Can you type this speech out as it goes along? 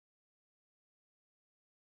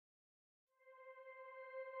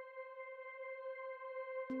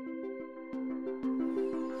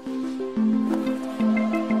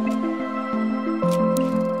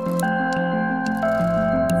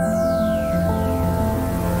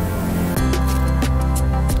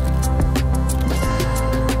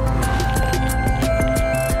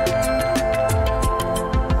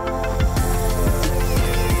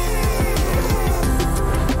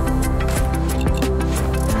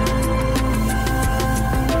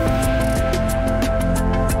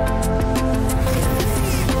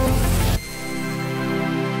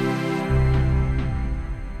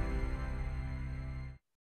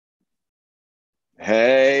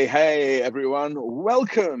everyone,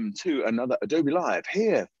 welcome to another Adobe Live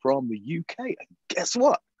here from the UK. And guess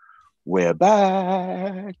what? We're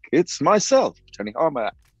back. It's myself, Tony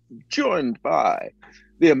Harmer, joined by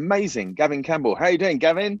the amazing Gavin Campbell. How you doing,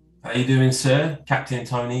 Gavin? How you doing, sir? Captain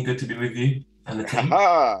Tony, good to be with you and the team.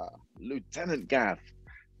 Lieutenant Gav.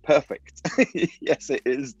 Perfect. Yes, it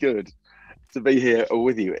is good to be here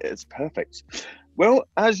with you. It's perfect. Well,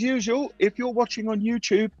 as usual, if you're watching on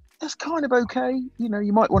YouTube, that's kind of okay. You know,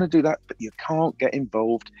 you might want to do that, but you can't get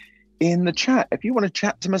involved in the chat. If you want to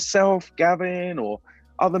chat to myself, Gavin, or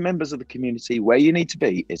other members of the community, where you need to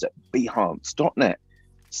be is at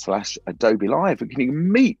behance.net/Adobe Live. You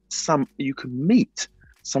can meet some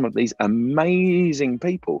of these amazing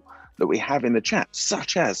people that we have in the chat,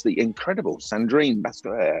 such as the incredible Sandrine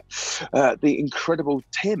Bascoer, the incredible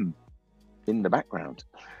Tim in the background,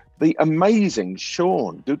 the amazing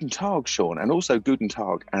Sean, Guten Tag Sean, and also Guten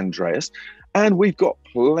Tag Andreas. And we've got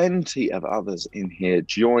plenty of others in here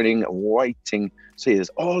joining, waiting. See,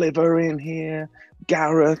 there's Oliver in here,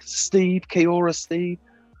 Gareth, Steve, Kiora, Steve,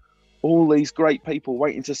 all these great people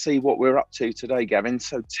waiting to see what we're up to today, Gavin.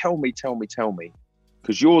 So tell me,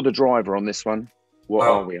 because you're the driver on this one. What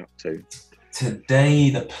are we up to?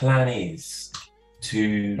 Today, the plan is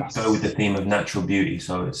to go with the theme of natural beauty.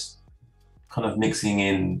 So it's kind of mixing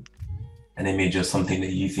in an image of something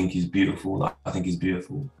that you think is beautiful, that I think is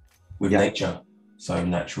beautiful, with nature. So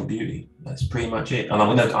natural beauty. That's pretty much it. And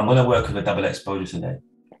I'm gonna work with a double exposure today.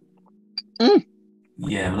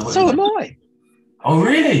 Yeah. So am I. Oh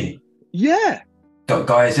really? Yeah.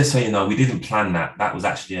 Guys, just so you know, we didn't plan that. That was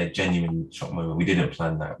actually a genuine shock moment. We didn't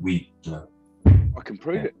plan that. I can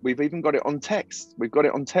prove it. We've even got it on text. We've got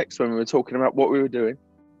it on text when we were talking about what we were doing.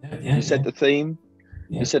 You said the theme.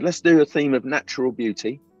 You said, let's do a theme of natural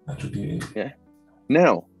beauty. Natural beauty. Yeah.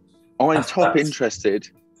 Now, I'm interested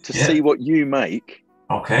to see what you make.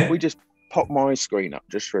 Okay. We just pop my screen up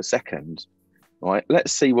just for a second. Right.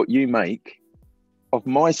 Let's see what you make of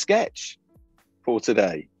my sketch for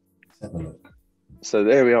today. Let's have a look. So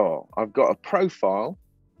there we are. I've got a profile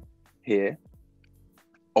here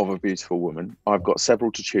of a beautiful woman. I've got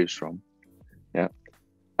several to choose from. Yeah.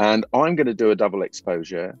 And I'm going to do a double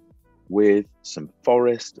exposure with some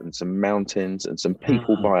forest and some mountains and some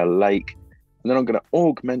people by a lake. And then I'm going to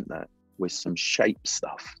augment that with some shape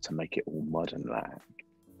stuff to make it all mud and lag.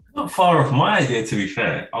 Not far off my idea, to be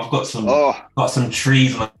fair. I've got some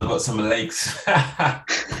trees and I've got some lakes.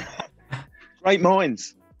 Great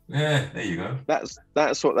minds. Yeah, there you go.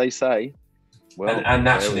 That's what they say. Well, and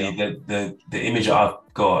naturally, the image that I've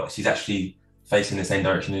got, she's actually facing the same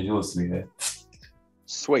direction as yours, to be fair.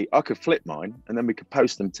 Sweet. I could flip mine and then we could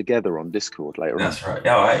post them together on Discord later on. That's right.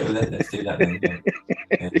 Yeah, all right. Well, let's do that then.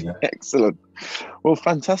 Yeah. Excellent. Well,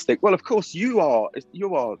 fantastic. Well, of course, you are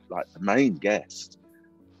like the main guest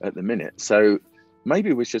at the minute. So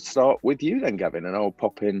maybe we should start with you then, Gavin, and I'll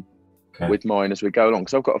pop in with mine as we go along.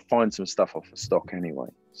 Because I've got to find some stuff off the stock anyway.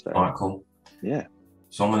 So all right, cool. Yeah.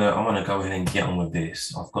 So I'm gonna go ahead and get on with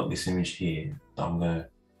this. I've got this image here that I'm gonna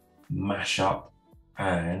mash up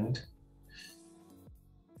and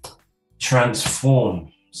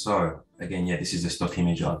transform. So again, this is the stock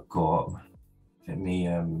image I've got. Let me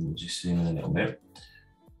just zoom in a little bit.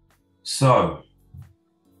 So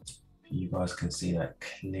you guys can see that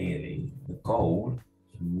clearly. The goal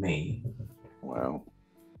for me,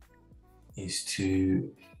 is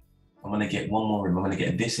I'm gonna get one more room. I'm gonna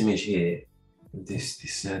get this image here,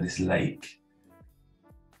 this lake,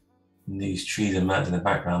 and these trees and mountains in the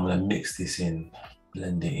background. I'm gonna mix this in,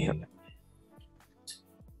 blend it in.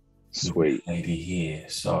 Sweet. Lady here.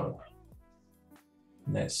 So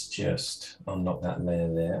let's just unlock that layer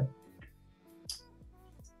there.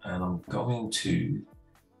 And I'm going to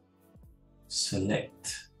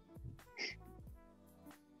select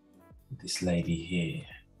this lady here.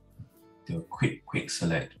 Do a quick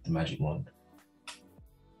select with the magic wand.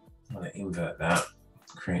 I'm going to invert that,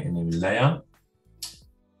 create a new layer.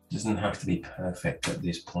 Doesn't have to be perfect at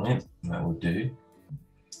this point. That will do.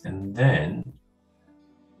 And then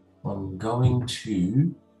I'm going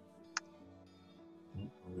to,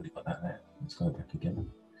 I've already got that there. Let's go back again.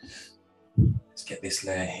 Let's get this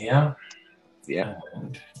layer here. Yeah.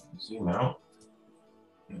 And zoom out.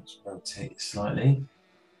 Let's rotate it slightly.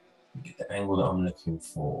 Get the angle that I'm looking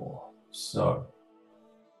for. So,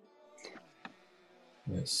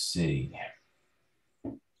 let's see.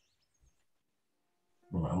 All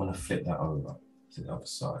right, I'm going to flip that over to the other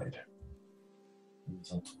side.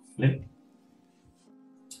 Horizontal flip.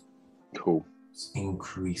 Cool. Let's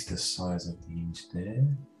increase the size of the image there.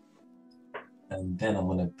 And then I'm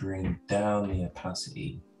going to bring down the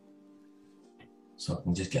opacity so I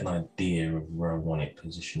can just get an idea of where I want it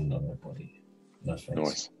positioned on my body. My face.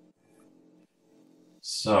 Nice.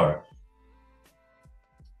 So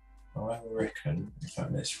I reckon, in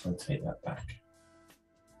fact, let's rotate that back.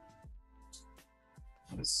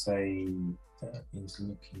 Let's say that is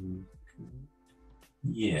looking good.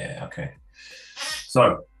 Yeah, okay.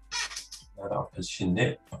 So now that I've positioned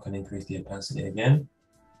it, I can increase the opacity again.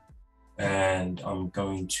 And I'm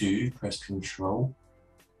going to press Control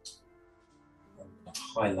and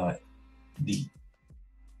highlight the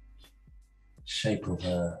shape of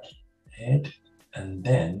her head. And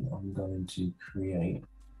then I'm going to create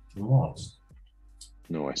the mask.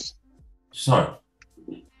 Nice. So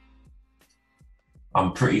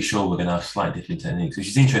I'm pretty sure we're going to have slightly different techniques, which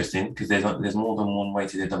is interesting because there's more than one way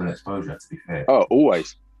to do double exposure, to be fair. Oh,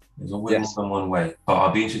 always. There's always more than one way, but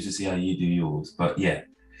I'll be interested to see how you do yours. But yeah,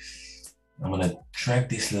 I'm going to drag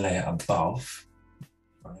this layer above,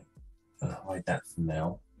 right, and hide that for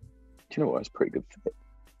now. Do you know what? It's pretty good fit.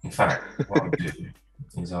 In fact, what I'll do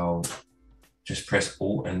is I'll just press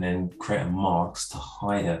Alt and then create a mask to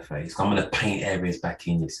hide her face. I'm going to paint areas back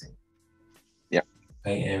in, you see. Yeah.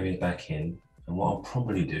 Paint areas back in. And what I'll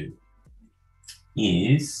probably do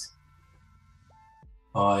is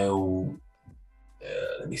I'll,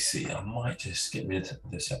 let me see, I might just get rid of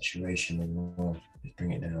the saturation and just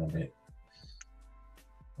bring it down a bit.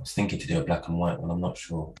 I was thinking to do a black and white one, I'm not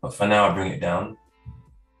sure. But for now, I'll bring it down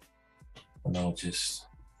and I'll just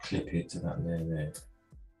clip it to that layer there.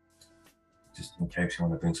 Just in case you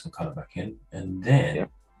want to bring some color back in. And then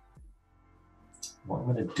what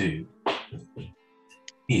I'm going to do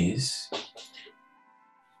is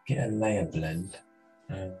get a layer blend.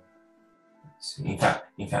 In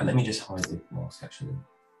fact, let me just hide the mask actually.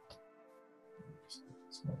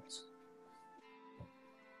 No,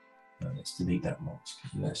 let's delete that mask.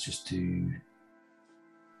 Let's just do.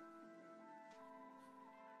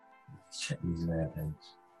 Let's check these layer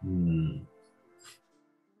blends.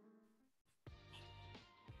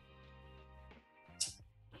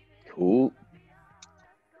 Cool.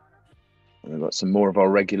 And we've got some more of our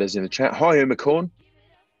regulars in the chat. Hi, Umacorn.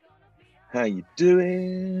 How you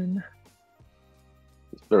doing?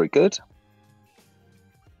 It's very good.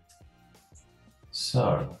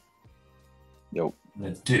 So, yo, what I'm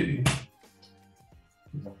going to do is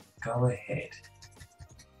go ahead.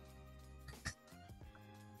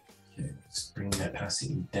 Okay, let's bring the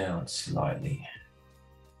opacity down slightly.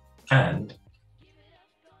 And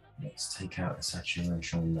let's take out the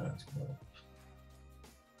saturation on that as well.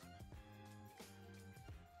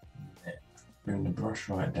 Bring the brush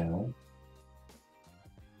right down.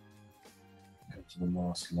 Go to the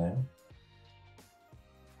mask layer.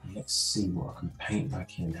 And let's see what I can paint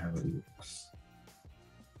back in, how it looks.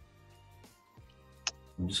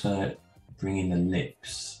 I'm just going to bring in the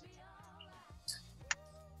lips.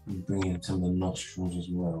 And bring in some of the nostrils as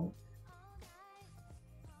well.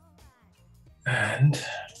 And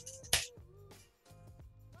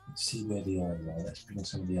let's see where the eyes are. Let's bring in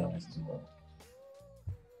some of the eyes as well.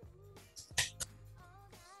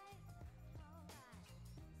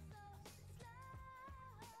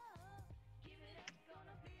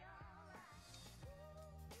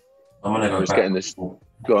 I'm going to go just back. Getting this. Go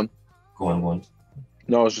on. Go on.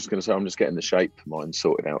 No, I was just going to say I'm just getting the shape of mine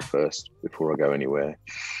sorted out first before I go anywhere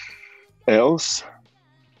else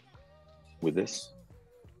with this.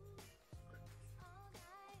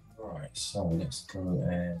 Right, so let's go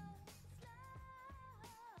and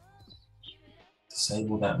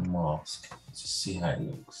disable that mask. Let's just see how it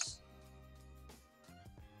looks.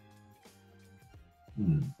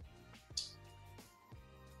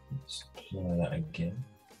 Let's apply that again.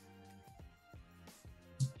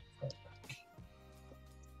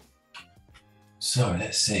 So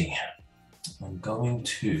let's see. I'm going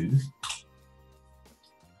to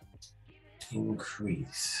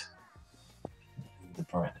increase the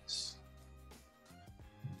brightness.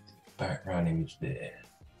 Background image there.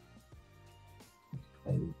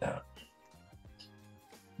 Play with that.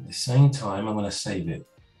 At the same time, I'm going to save it,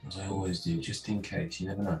 as I always do, just in case. You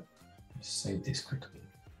never know. Let's save this quickly.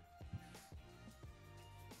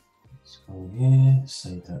 Let's go here,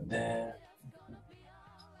 save that there.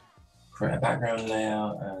 Create a background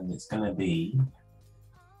layer, and it's going to be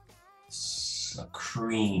a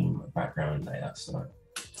cream background layer. So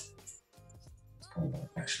it's going to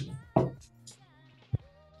actually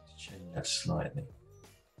change that slightly.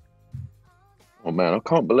 Oh man, I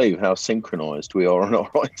can't believe how synchronized we are on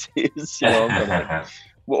our ideas. You know,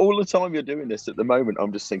 well, all the time you're doing this at the moment,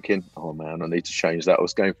 I'm just thinking, oh man, I need to change that. I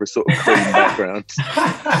was going for a sort of cream background.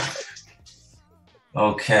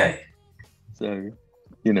 Okay. So,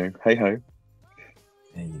 you know, hey ho.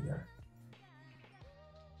 There you go.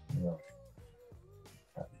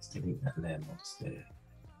 delete that layer mask there.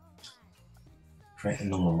 Create a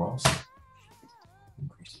normal mask.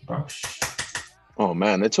 Increase the brush. Oh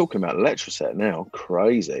man, they're talking about Electroset now.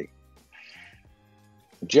 Crazy.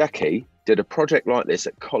 Jackie did a project like this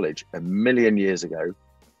at college a million years ago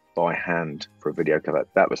by hand for a video cover.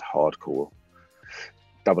 That was hardcore.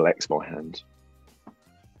 Double X by hand.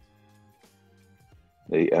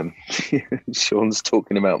 The Sean's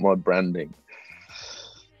talking about my branding.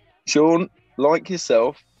 Sean, like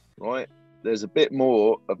yourself, right? There's a bit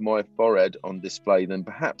more of my forehead on display than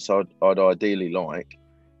perhaps I'd ideally like.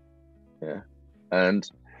 Yeah. And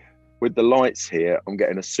with the lights here, I'm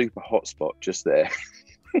getting a super hot spot just there.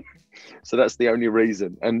 So that's the only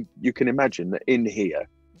reason. And you can imagine that in here,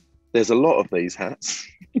 there's a lot of these hats.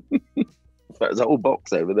 There's a whole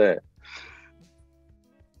box over there.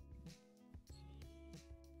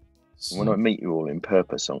 So when I meet you all in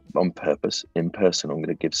person, I'm going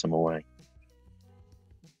to give some away.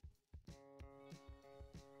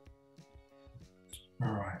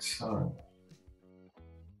 All right, so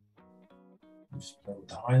just play with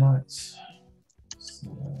the highlights.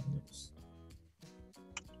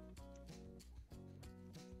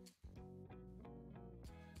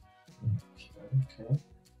 Okay.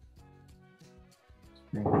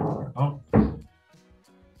 Bring it right up.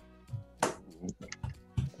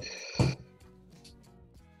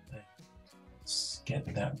 Let's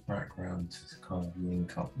get that background to kind of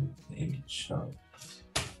link up with the image. So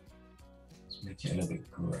let's make it a little bit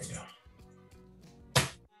grayer.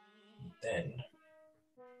 Then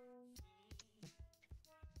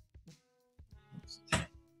let's take that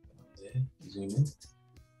there, zoom in.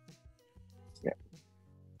 Yeah.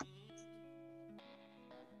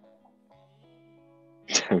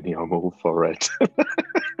 Tony, I'm all for it.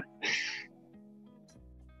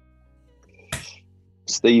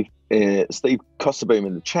 Steve Costaboom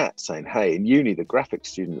in the chat saying, hey, in uni, the graphic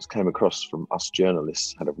students came across from us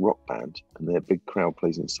journalists had a rock band and their big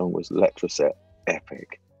crowd-pleasing song was Electroset.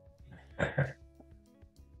 Epic.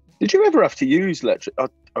 Did you ever have to use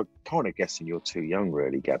I'm kind of guessing you're too young,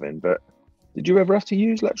 really, Gavin, but did you ever have to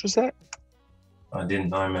use Electroset? I didn't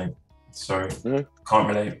know, mate. Sorry. No? Can't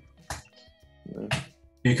relate. No.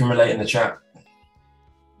 You can relate in the chat.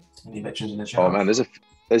 Any veterans in the chat? Oh man, there's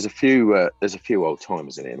a few old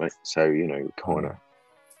timers in here, mate. So you know, kind of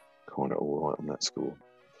all right on that score.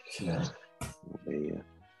 Yeah. Yeah.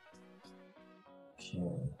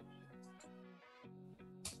 Okay.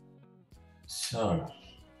 So,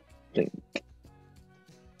 Think.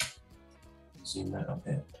 zoom that a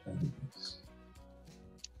bit.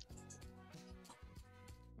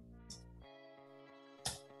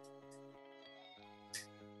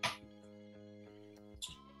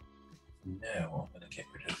 Now I'm going to get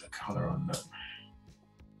rid of the color on them.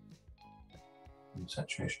 And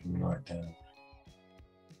saturation right down.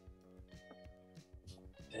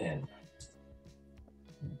 Then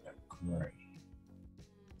gray.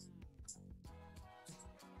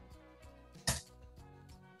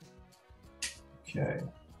 Okay.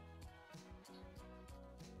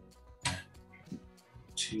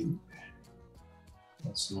 2.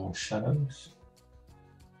 Add some more shadows.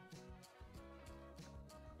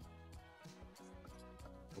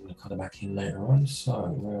 I'm going to cut it back in later on. So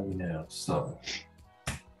where are we now? So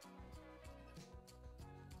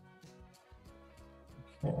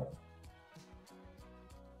okay.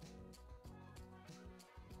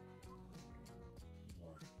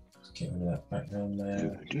 Let's get rid of that background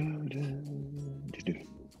there.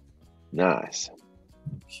 Nice.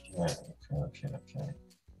 Okay.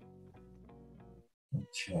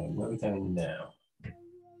 Okay, where are we going now?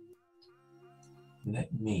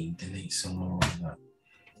 Let me delete some more of that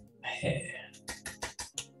hair.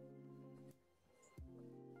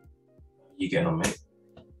 You getting on, mate?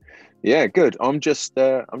 Yeah, good. I'm just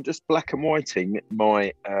black and whiting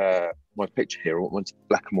my my picture here. I want it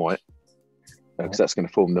black and white because that's going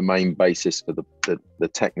to form the main basis for the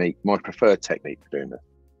technique, my preferred technique for doing this.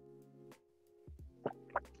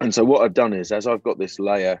 And so what I've done is, as I've got this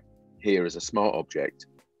layer here as a smart object,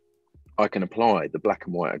 I can apply the black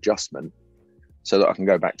and white adjustment so that I can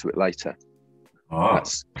go back to it later. Oh.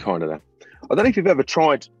 That's kind of that. I don't know if you've ever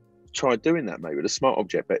tried doing that, maybe with a smart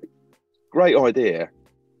object, but great idea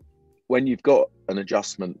when you've got an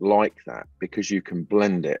adjustment like that, because you can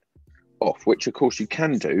blend it off, which of course you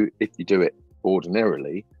can do if you do it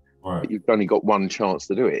ordinarily. Right. But you've only got one chance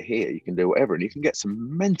to do it. Here you can do whatever, and you can get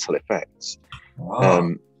some mental effects.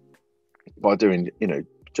 Wow. By doing, you know,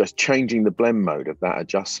 just changing the blend mode of that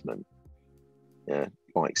adjustment. Yeah,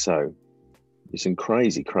 like so. There's some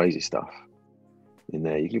crazy stuff in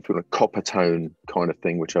there. You can feel a copper tone kind of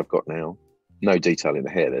thing, which I've got now. No detail in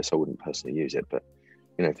the hair there, so I wouldn't personally use it, but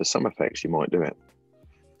You know, for some effects, you might do it.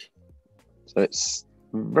 So it's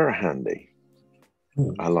very handy.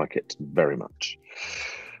 I like it very much.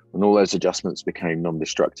 And all those adjustments became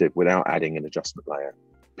non-destructive without adding an adjustment layer.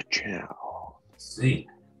 Pachow. See.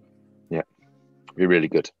 Yeah, be really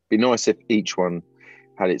good. Be nice if each one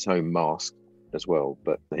had its own mask as well,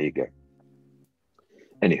 but there you go.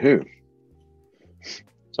 Anywho,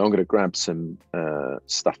 so I'm going to grab some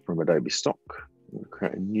stuff from Adobe stock. I'm going to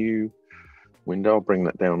create a new window. I'll bring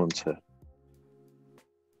that down onto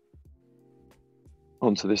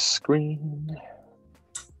this screen.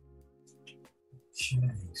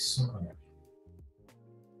 Okay, so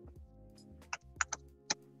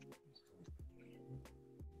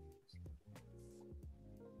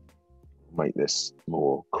make this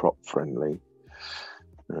more crop friendly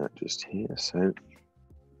just here. So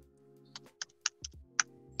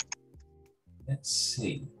let's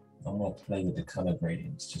see. I'm going to play with the color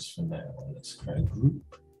gradients just for now. Let's create a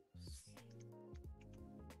group.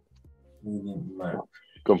 Gradient map.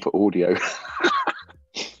 gone for audio.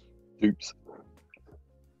 Oops.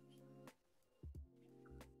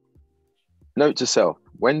 Note to self: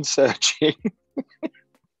 when searching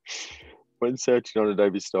on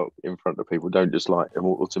Adobe stock in front of people, don't just like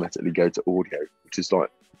automatically go to audio, which is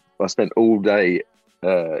like I spent all day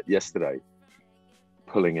yesterday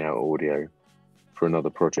pulling out audio for another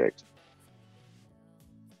project.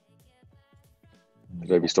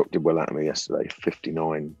 Adobe stock did well out of me yesterday.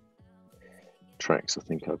 59 tracks I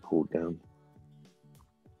think I pulled down.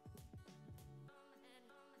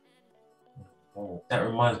 Oh, that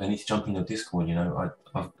reminds me, I need to jump in your Discord. You know,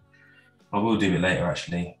 I will do it later.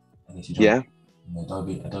 Actually, I need to jump. Yeah.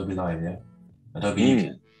 Adobe Live. Yeah. Adobe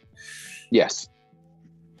UK. Yes.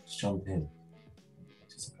 Let's jump in.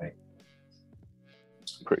 Participate.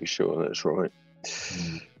 Pretty sure that's right.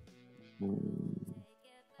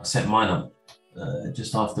 I set mine up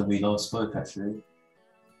just after we last spoke. Actually.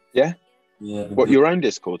 Yeah. Yeah. What, your own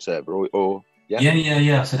Discord server or yeah?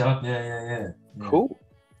 Yeah. I set it up. Yeah. Cool.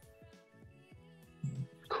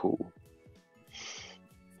 Cool.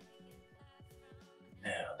 Now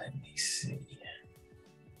let me see.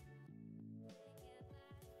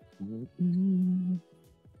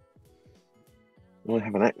 I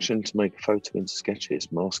have an action to make a photo into sketches,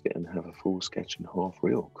 mask it and have a full sketch and half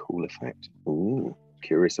reel. Cool effect. Ooh,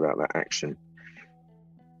 curious about that action.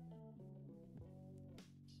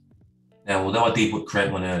 Now, although I did create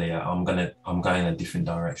one earlier, I'm going a different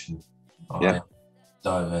direction. Yeah.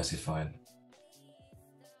 Diversified.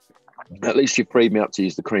 At least you freed me up to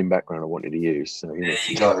use the cream background I wanted to use. So, there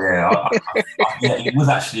you go. Yeah, yeah, it was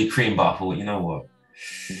actually cream, but I thought, you know what?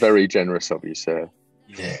 Very generous of you, sir.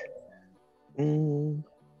 Yeah. I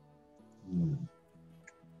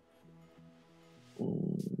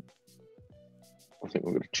think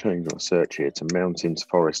I'm going to change my search here to mountains,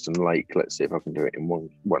 forest, and lake. Let's see if I can do it in one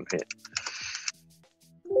hit.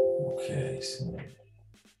 Okay, so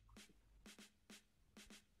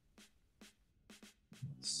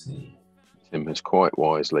let's see. Tim has quite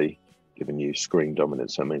wisely given you screen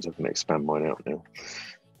dominance. That means I can expand mine out now.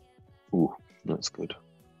 Ooh, that's good.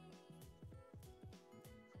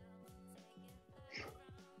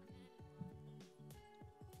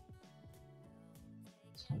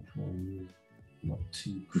 Not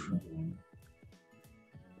too cream.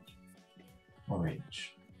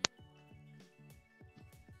 Orange.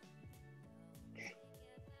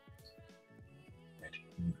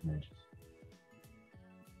 Red.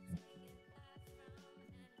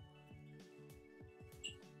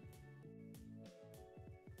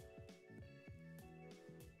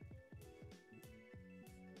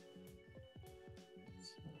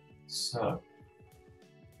 So.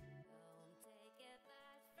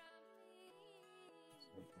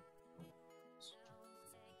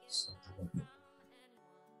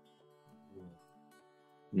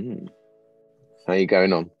 How are you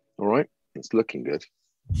going on? All right, it's looking good.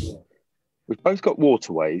 Yeah. We've both got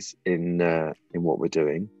waterways in what we're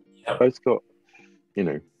doing. Yep. Both got, you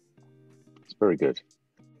know, it's very good.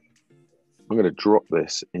 I'm going to drop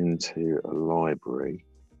this into a library,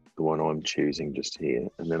 the one I'm choosing just here,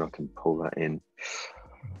 and then I can pull that in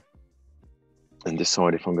and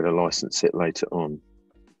decide if I'm going to license it later on.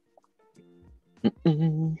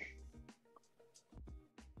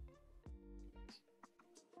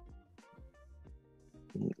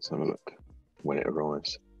 Let's have a look when it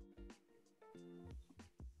arrives.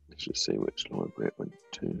 Let's just see which library it went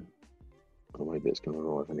to. Or maybe it's going to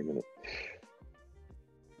arrive any minute.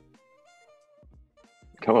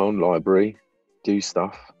 Come on, library. Do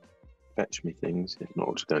stuff. Fetch me things. If not,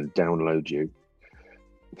 I'll just go and download you.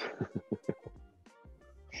 You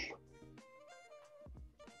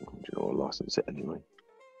know, I'll license it anyway.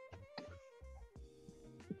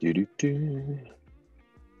 Do do do.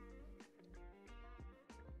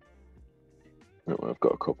 Oh, I've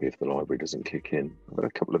got a copy if the library doesn't kick in. I've had a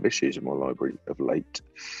couple of issues in my library of late.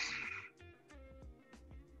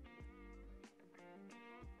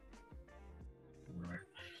 Right.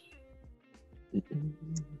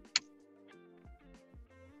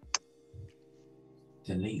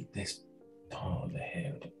 Delete this part of the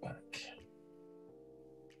hair at the back.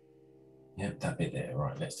 Yep, that bit there.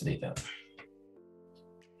 Right, let's delete that.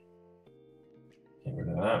 Get rid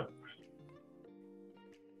of that.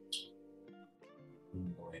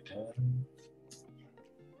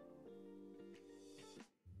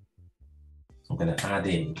 I'm going to add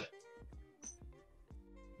in.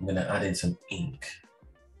 I'm going to add in some ink.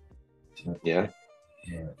 Yeah.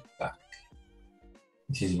 Here at the back.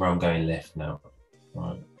 This is where I'm going left now.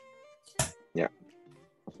 Right. Yeah.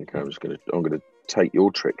 I think I'm going to take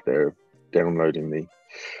your trick there of downloading the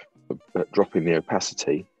dropping the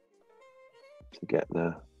opacity to get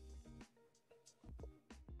the.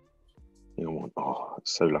 You know, oh,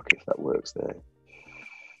 it's so lucky if that works there.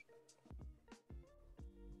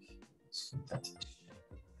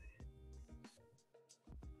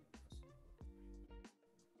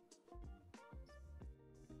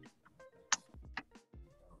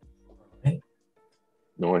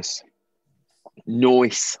 Nice.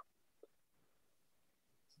 Nice.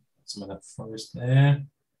 Some of that forest there.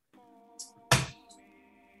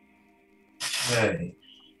 Okay.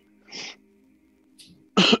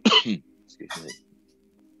 Excuse me.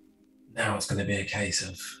 Now it's going to be a case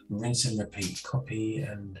of rinse and repeat, copy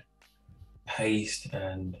and paste,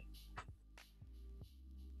 and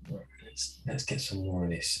let's get some more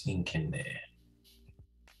of this ink in there.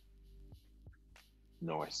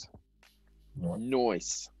 Nice. Right.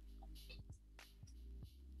 Nice.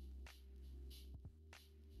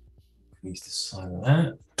 Increase the size of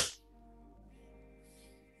that.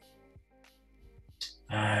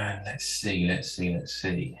 And let's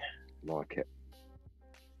see. Like it.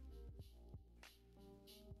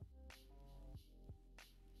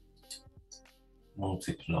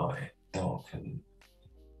 Multiply, darken.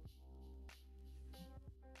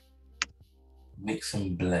 Mix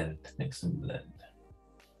and blend.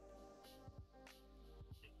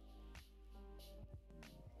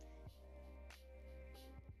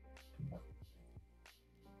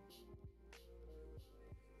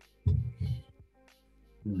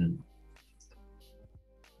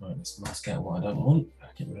 Right, let's mask out what I don't want.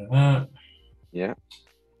 Get rid of that. Yeah.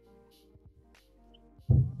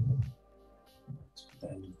 Let's put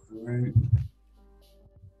that in the group.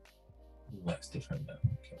 Ooh, that's different now.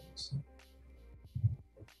 Okay, so.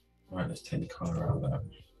 Right, let's take the colour out of that.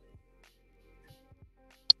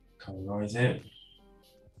 Colorize it.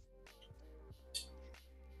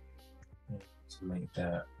 Let's make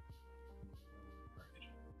that.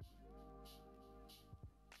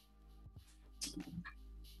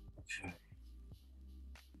 Okay.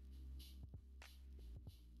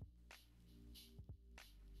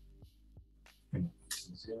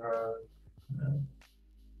 Zero. No.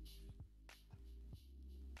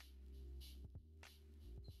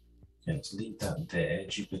 Okay, let's leave that there,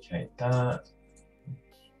 duplicate that.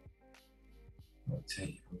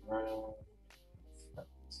 Rotate it around.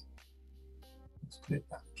 Let's put it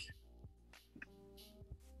back.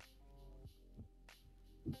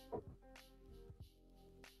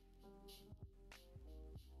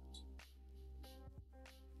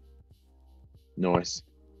 Nice.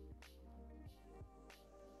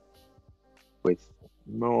 With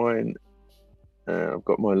mine, I've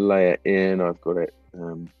got my layer in. I've got it.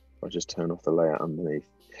 I just turn off the layer underneath,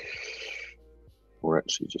 or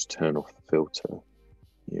actually just turn off the filter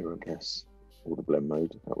here, I guess, or the blend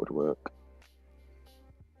mode. That would work.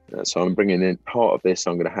 So I'm bringing in part of this.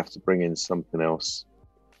 I'm going to have to bring in something else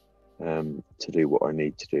to do what I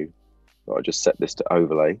need to do. But I just set this to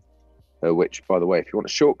overlay, which, by the way, if you want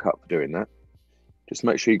a shortcut for doing that, just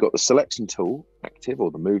make sure you've got the selection tool active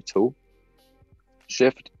or the move tool,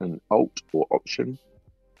 shift and alt or option,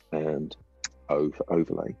 and O for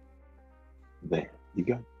overlay. There you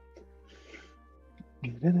go.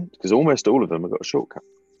 Because almost all of them have got a shortcut.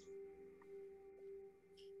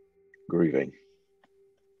 Groovy.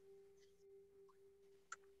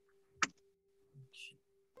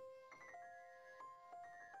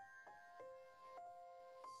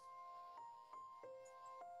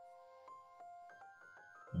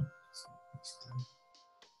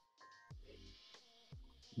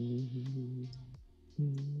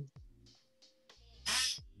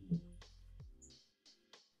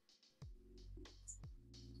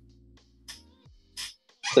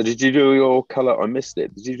 So did you do your color? I missed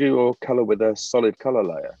it. Did you do your color with a solid color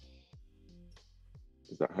layer?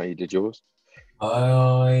 that how you did yours?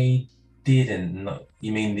 I didn't. No.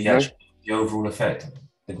 You mean the No? actual, the overall effect?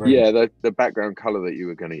 The gradient? Yeah, the background color that you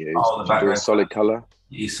were going to use. Oh, the Did you do a background color. solid color?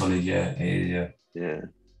 It is solid, yeah. It is, yeah. Yeah.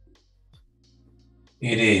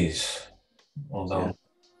 It is. Yeah. Although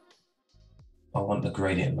I want the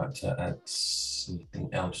gradient map to add something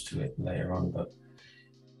else to it later on, but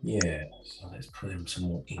yeah. So let's put in some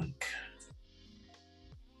more ink.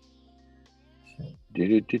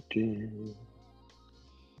 Do-do-do-do.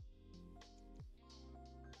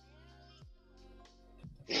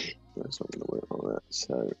 That's not going to work like that.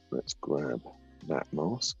 So let's grab that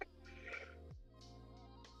mask.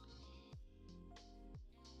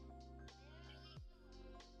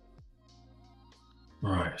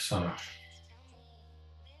 Right, so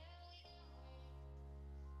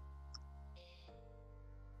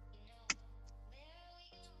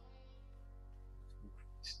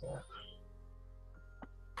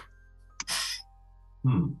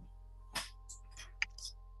hmm.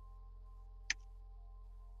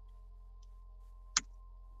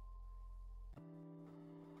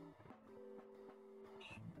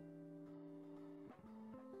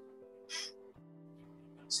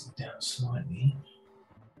 Let's go down slightly.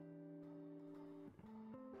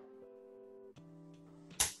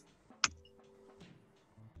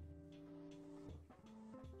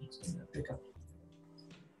 Let's get that bigger.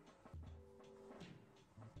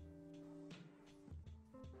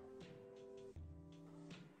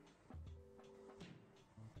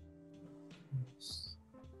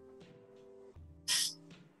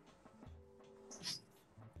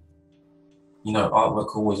 You know,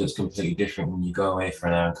 artwork always looks completely different when you go away for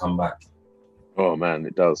an hour and come back. Oh man,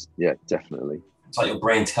 it does. Yeah, definitely. It's like your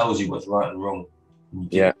brain tells you what's right and wrong.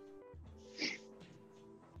 Yeah.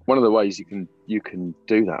 One of the ways you can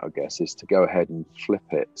do that, I guess, is to go ahead and flip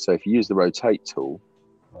it. So if you use the rotate tool,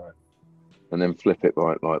 right, and then flip it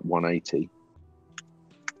by like 180,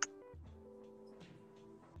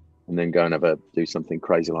 and then go and do something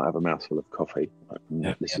crazy like have a mouthful of coffee.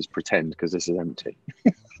 Like, this is pretend because this is empty.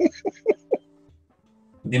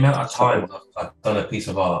 The amount of times I've done a piece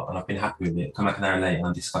of art and I've been happy with it, come back an hour later and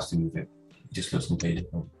I'm disgusted with it. It just looks completely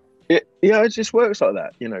different. Yeah, it just works like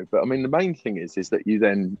that, you know. But I mean, the main thing is that you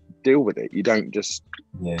then deal with it. You don't just,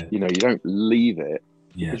 you know, you don't leave it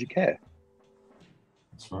because you care.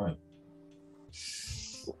 That's right.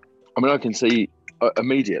 I mean, I can see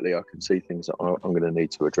immediately. I can see things that I'm going to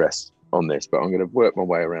need to address on this, but I'm going to work my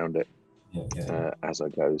way around it as I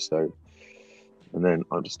go. So, and then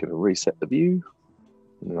I'm just going to reset the view,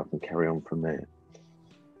 and then I can carry on from there.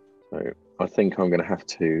 So I think I'm going to have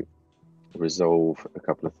to resolve a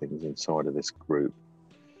couple of things inside of this group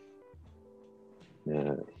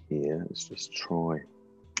here. Let's just try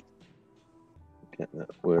get that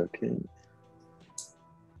working.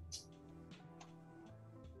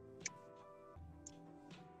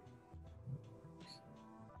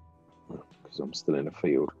 Because I'm still in a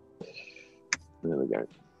field. There we go.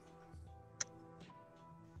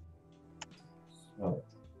 Oh.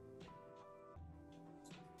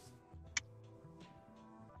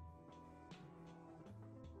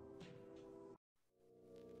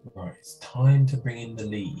 Right, it's time to bring in the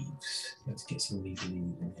leaves. Let's get some of these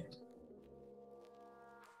leaves in here.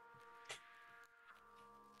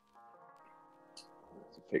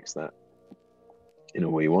 Let's fix that in a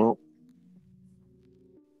wee while.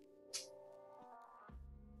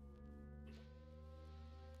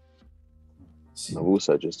 And I've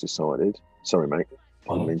also just decided, sorry mate,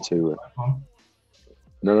 I didn't mean to.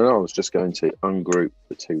 No, I was just going to ungroup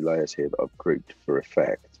the two layers here that I've grouped for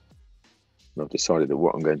effect. And I've decided that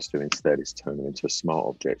what I'm going to do instead is turn them into a smart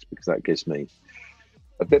object because that gives me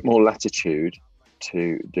a bit more latitude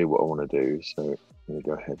to do what I want to do. So I'm going to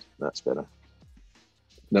go ahead, that's better.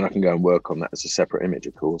 Then I can go and work on that as a separate image,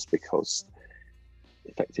 of course, because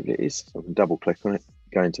effectively it is. So I can double click on it,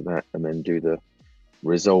 go into that, and then do the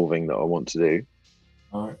resolving that I want to do.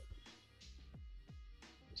 All right.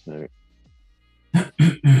 So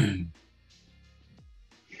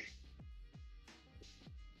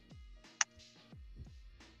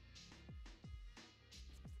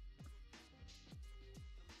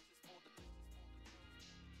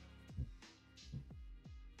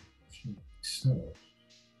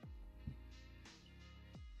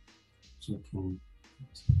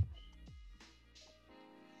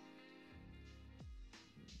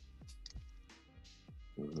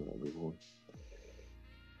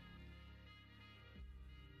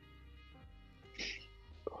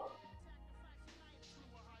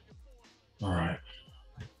all right.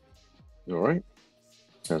 All right.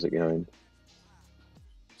 How's it going?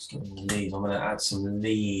 Just getting the leaves. I'm going to add some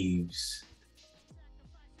leaves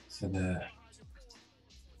to the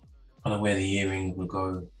kind of where the earring will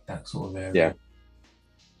go, that sort of area. Yeah.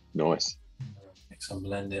 Nice. Mix and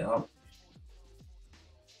blend it up.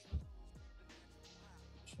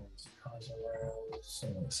 Change the colours around. So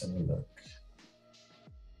let's have a look.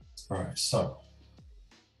 Right, so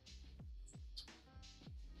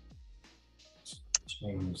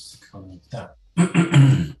change the colour of that.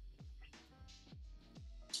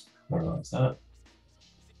 Alright, that.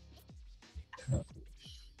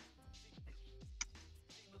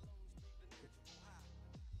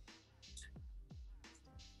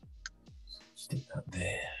 Stick that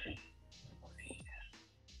there.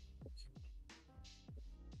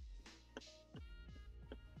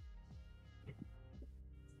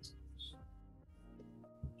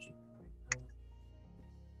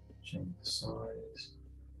 Change the size.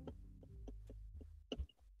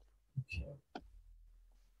 Okay.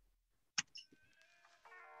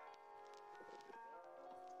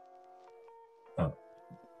 Oh,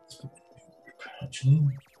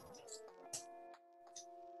 actually,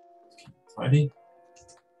 keep it tidy.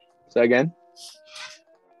 Say again.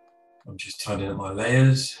 I'm just tidying up my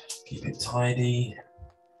layers. Keep it tidy.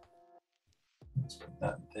 Let's put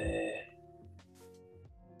that there.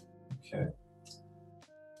 Okay.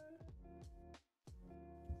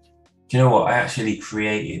 Do you know what? I actually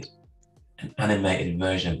created an animated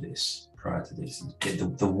version of this prior to this.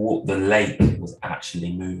 The lake was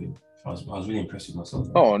actually moving. I was really impressed with myself.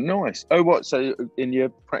 Oh, nice. Oh, what? So in your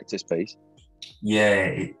practice piece?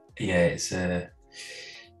 Yeah, it's a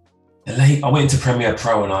lake. I went into Premiere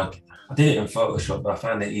Pro and I did it in Photoshop, but I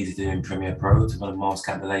found it easy to do in Premiere Pro to kind of mask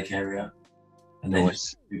out the lake area and then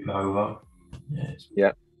just swoop it over.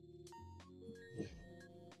 Yeah.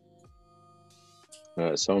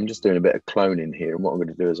 So I'm just doing a bit of cloning here, and what I'm going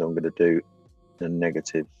to do is I'm going to do a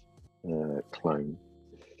negative clone.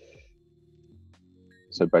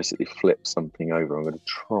 So basically flip something over. I'm going to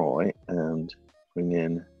try and bring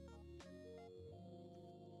in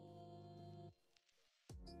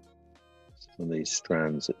some of these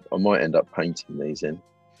strands. I might end up painting these in.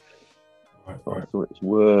 Right. I thought it was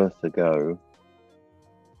worth a go.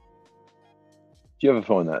 Do you ever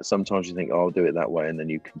find that? Sometimes you think, oh, I'll do it that way, and then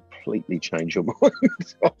you completely change your mind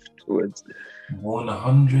afterwards.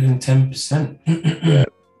 110%. Yeah,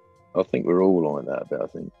 I think we're all like that a bit, I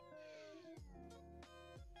think.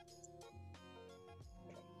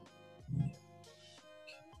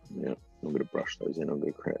 Yeah, I'm going to brush those in. I'm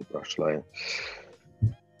going to create a brush layer.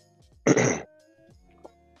 And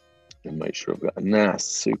make sure I've got a nice,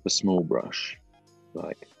 super small brush,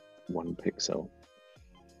 like 1 pixel.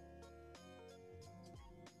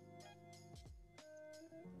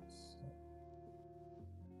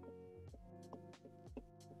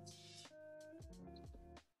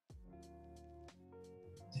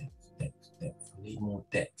 Depth. I need more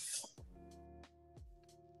depth.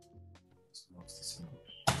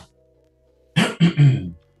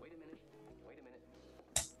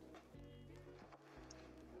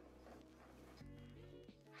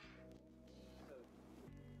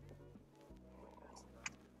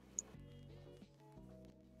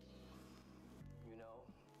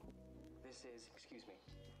 Excuse me,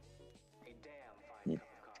 a damn fine cup of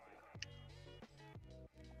coffee.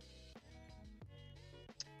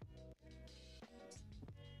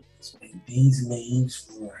 Let's make these leaves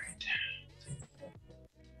right.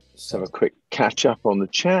 Let's have a quick catch up on the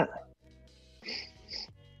chat.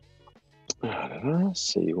 I don't know, let's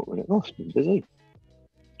see what we're. Oh, it's been busy.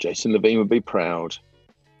 Jason Levine would be proud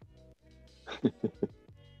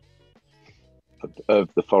of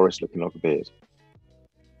the forest looking like a beard.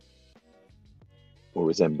 Or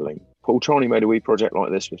resembling. Paul Charney made a wee project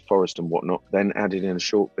like this with forest and whatnot, then added in a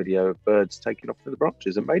short video of birds taking off to the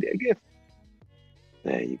branches and made it a GIF.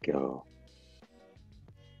 There you go.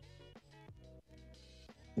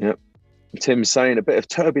 Yep. Tim's saying a bit of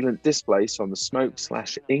turbulent displace on the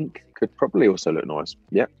smoke/ink could probably also look nice.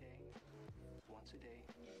 Yep.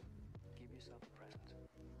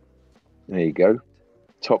 There you go.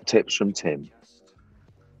 Top tips from Tim.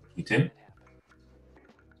 You Tim?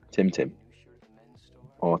 Tim.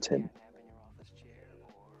 Our Tim.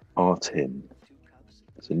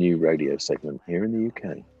 It's a new radio segment here in the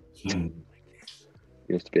UK. You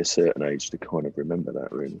have to be a certain age to kind of remember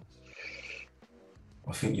that, really.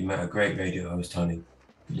 I think you met a great radio host, Tony.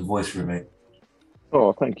 The voice for it, mate.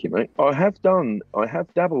 Oh, thank you, mate. I have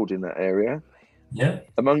dabbled in that area. Yeah.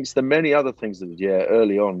 Amongst the many other things that,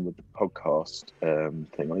 early on with the podcast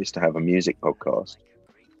thing, I used to have a music podcast.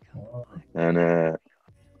 Oh. And I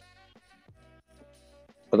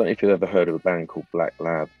don't know if you've ever heard of a band called Black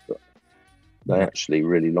Lab, but they actually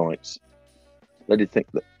really liked. They did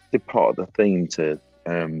think that did part of the theme to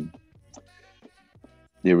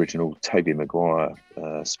the original Tobey Maguire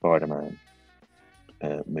Spider-Man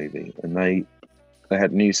movie, and they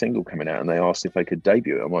had a new single coming out, and they asked if they could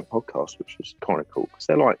debut it on my podcast, which was kind of cool because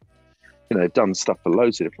they're like, you know, done stuff for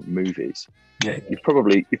loads of different movies. Yeah. You've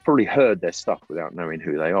probably heard their stuff without knowing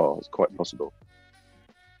who they are. It's quite possible.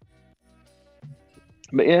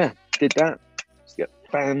 But yeah, did that. Just get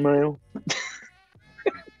fan mail.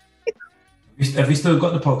 Have you still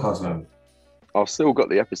got the podcast, man? I've still got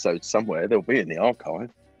the episodes somewhere. They'll be in the archive.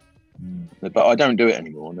 But I don't do it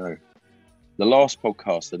anymore, no. The last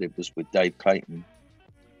podcast I did was with Dave Clayton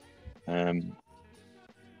on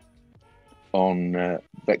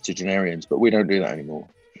vectogenarians, but we don't do that anymore.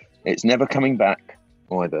 It's never coming back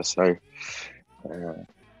either, so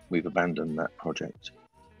we've abandoned that project.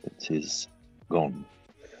 It is gone.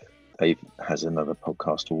 Dave has another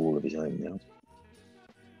podcast all of his own now.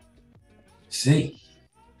 See?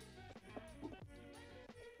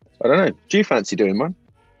 I don't know. Do you fancy doing one?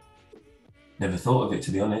 Never thought of it,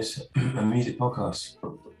 to be honest. A music podcast.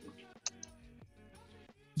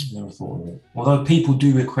 Never thought of it. Although people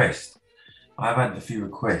do request. I've had a few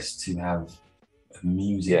requests to have a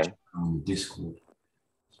music on Discord.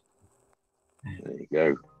 There you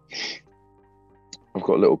go. I've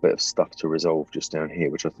got a little bit of stuff to resolve just down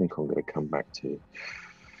here, which I think I'm going to come back to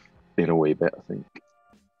in a wee bit, I think.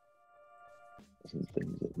 Some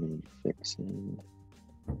things that need fixing.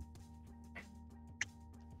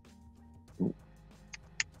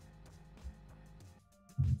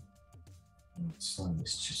 So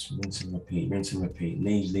it's just rinse and repeat, rinse and repeat.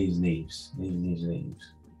 Leaves, leaves, leaves. Leaves, leaves,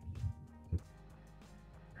 leaves.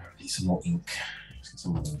 Need some more ink. Let's get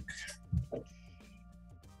some more ink.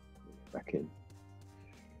 Back in.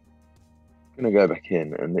 I'm going to go back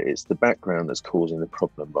in, and it's the background that's causing the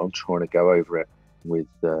problem, but I'm trying to go over it with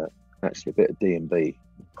actually a bit of D&B.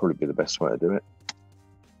 Probably be the best way to do it.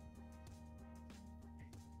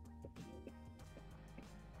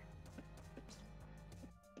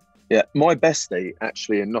 Yeah, my bestie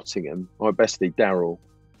actually in Nottingham, my bestie Daryl,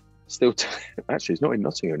 still actually he's not in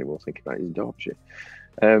Nottingham anymore. Thinking about it, he's in Derbyshire.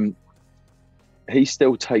 He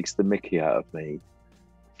still takes the mickey out of me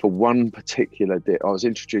for one particular I was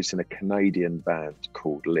introducing a Canadian band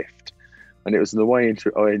called Lift, and it was the way I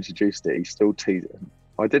introduced it. He still teased it.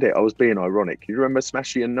 I did it. I was being ironic. You remember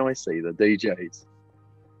Smashy and Nicey, the DJs,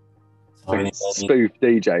 spoof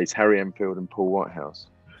DJs, Harry Enfield and Paul Whitehouse.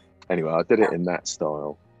 Anyway, I did it in that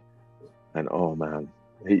style. And oh man,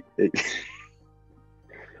 I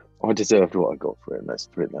deserved what I got for him. Let's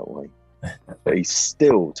put it that way. But he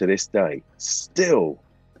still, to this day,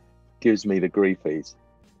 gives me the griefies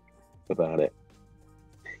about it.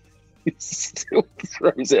 He still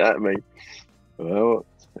throws it at me. Well,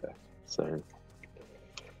 so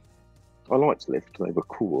I liked Lift. They were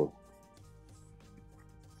cool.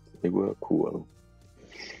 They were cool.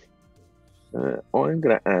 I'm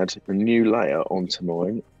going to add a new layer onto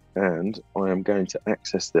mine. And I am going to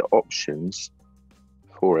access the options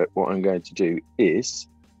for it. What I'm going to do is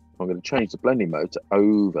I'm going to change the blending mode to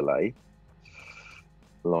overlay,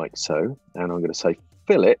 like so. And I'm going to say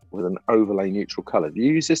fill it with an overlay neutral color. Do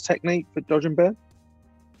you use this technique for dodge and burn?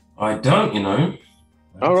 I don't, you know.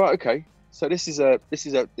 All right, okay. So this is the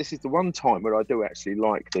one time where I do actually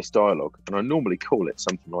like this dialogue, and I normally call it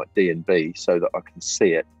something like D&B so that I can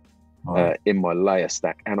see it in my layer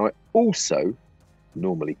stack, and I also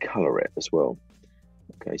normally color it as well,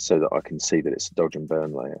 okay, so that I can see that it's a dodge and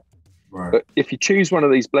burn layer. Right. But if you choose one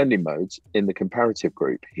of these blending modes in the comparative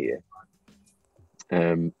group here,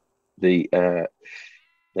 then you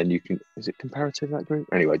can, is it comparative, that group?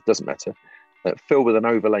 Anyway, it doesn't matter. Fill with an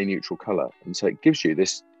overlay neutral color, and so it gives you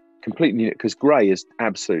this completely, because gray is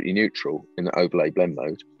absolutely neutral in the overlay blend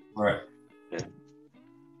mode, right?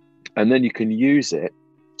 And then you can use it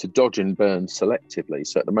to dodge and burn selectively.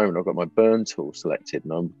 So at the moment I've got my burn tool selected,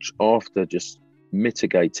 and I'm after just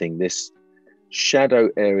mitigating this shadow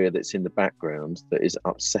area that's in the background that is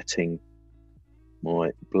upsetting my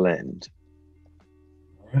blend.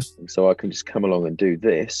 And so I can just come along and do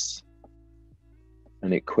this,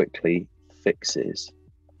 and it quickly fixes,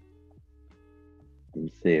 in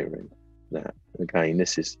theory, that. Again,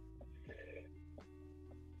 this is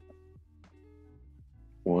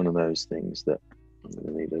one of those things that I'm going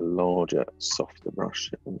to need a larger, softer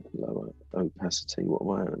brush and lower opacity. What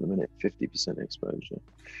am I at the minute? 50% exposure.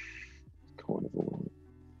 Kind of all right.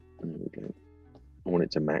 There we go. I want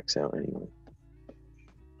it to max out anyway.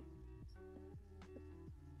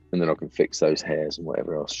 And then I can fix those hairs and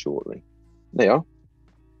whatever else shortly. There you are.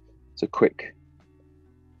 It's a quick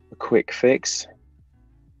fix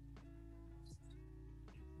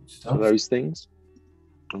for those things.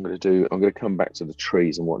 I'm going to come back to the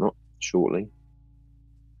trees and whatnot shortly.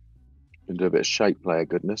 And do a bit of shape layer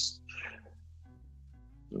goodness.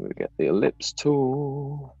 I'm going to get the ellipse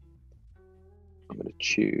tool. I'm going to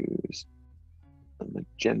choose a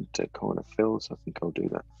magenta kind of fill, so I think I'll do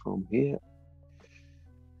that from here.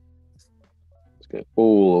 Let's go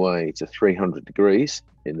all the way to 300 degrees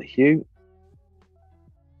in the hue.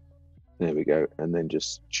 There we go, and then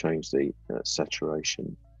just change the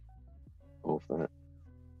saturation of that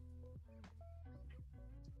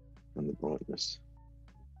and the brightness.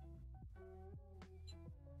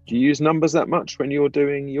 Do you use numbers that much when you're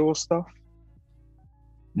doing your stuff?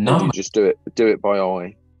 No, or do you just do it by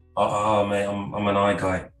eye? Oh mate, I'm an eye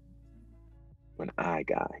guy. An eye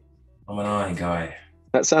guy. I'm an eye guy.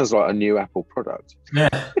 That sounds like a new Apple product. Yeah.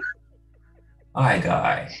 Eye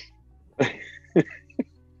guy. Yeah.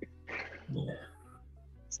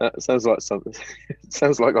 That sounds like something. It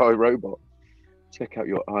sounds like iRobot. Check out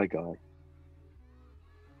your eye guy.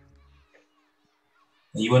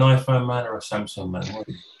 Are you an iPhone man or a Samsung man? What?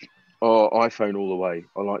 Oh, iPhone all the way.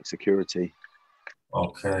 I like security.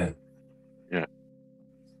 Okay. Yeah.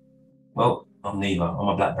 Well, I'm neither. I'm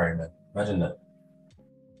a BlackBerry man. Imagine that.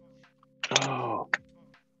 Oh,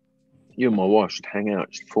 you and my wife should hang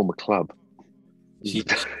out. Should form a club. She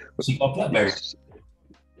got BlackBerry.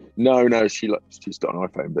 No, she's got an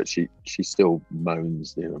iPhone, but she still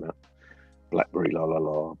moans, about BlackBerry, la la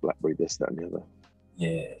la, BlackBerry this, that, and the other.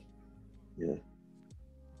 Yeah. Yeah.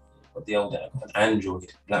 Got the old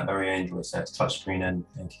Android, BlackBerry Android, so it's touchscreen and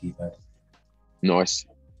keypad. Nice.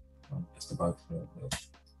 That's the both.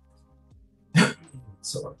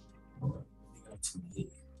 So,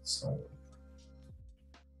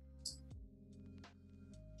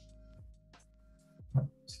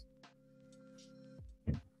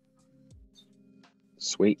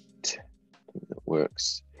 Sweet. That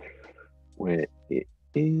works where it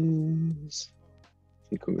is. I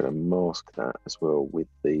think I'm going to mask that as well with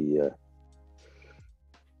the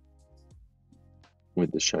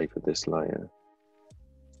shape of this layer.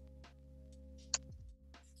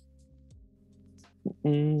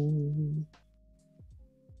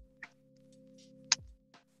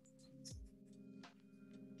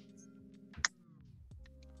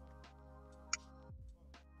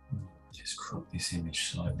 Just crop this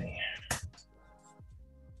image slightly.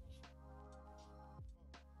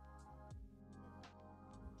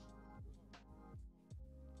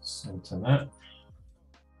 Center that.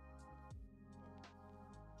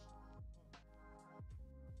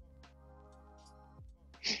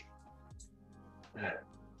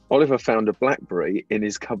 Oliver found a BlackBerry in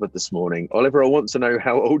his cupboard this morning. Oliver, I want to know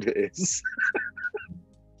how old it is.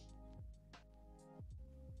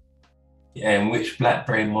 Yeah, and which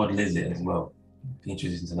BlackBerry model is it as well? Be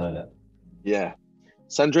interesting to know that. Yeah.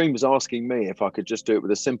 Sandrine was asking me if I could just do it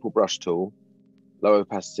with a simple brush tool, low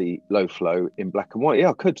opacity, low flow in black and white. Yeah,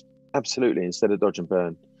 I could. Absolutely. Instead of dodge and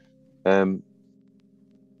burn.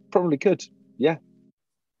 Probably could. Yeah.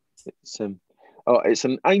 It's an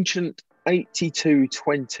ancient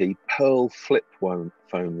 8220 Pearl flip phone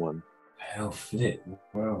one. Pearl flip.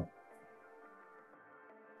 Wow.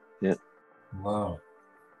 Yeah. Wow.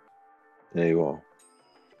 There you are.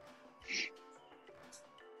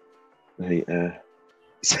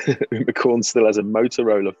 McCorn still has a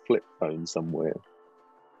Motorola flip phone somewhere.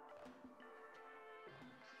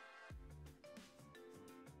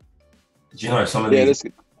 Do you know some of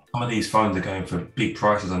these phones are going for big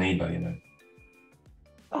prices on eBay?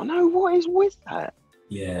 Oh no! What is with that?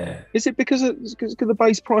 Yeah. Is it because of the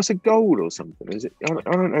base price of gold or something? Is it? I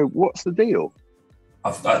don't know. What's the deal?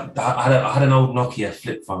 I had an old Nokia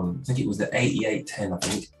flip phone. I think it was the 8810. I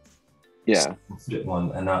think. Yeah. Flip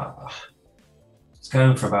one, and it's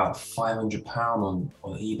going for about £500 on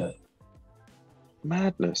eBay.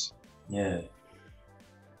 Madness. Yeah.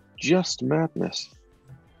 Just madness.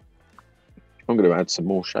 I'm going to add some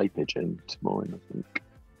more shapeage into mine, I think.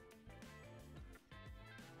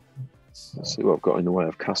 Let's see what I've got in the way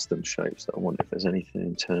of custom shapes that I want, if there's anything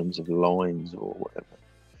in terms of lines or whatever.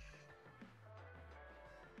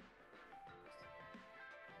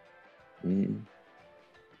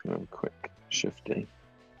 Oh, quick. Shifty.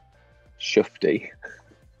 It's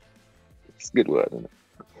a good word, isn't it?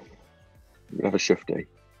 We have a shifty.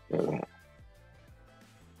 Like that.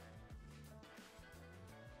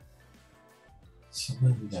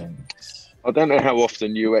 I don't know how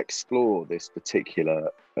often you explore this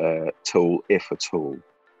particular tool, if at all.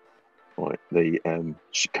 Right, the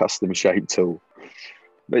custom shape tool.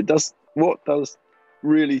 But what does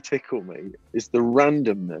really tickle me is the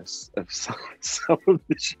randomness of some of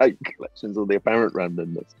the shape collections, or the apparent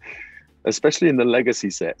randomness, especially in the legacy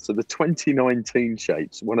set. So the 2019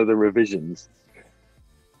 shapes, one of the revisions,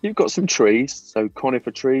 You've got some trees, so conifer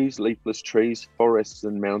trees, leafless trees, forests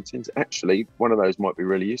and mountains. Actually, one of those might be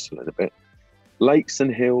really useful in a bit. Lakes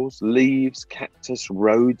and hills, leaves, cactus,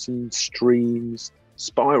 roads and streams,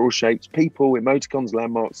 spiral shapes, people, emoticons,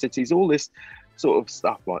 landmarks, cities, all this sort of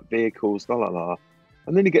stuff like vehicles, la la la.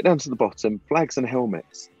 And then you get down to the bottom, flags and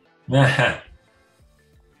helmets.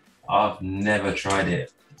 I've never tried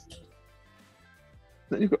it.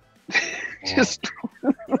 Then you've got just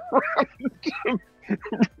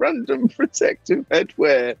random protective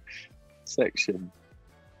headwear section.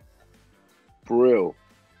 Brill.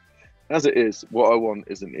 As it is, what I want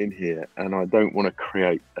isn't in here, and I don't want to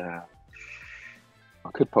create. I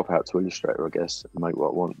could pop out to Illustrator, I guess, and make what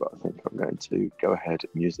I want, but I think I'm going to go ahead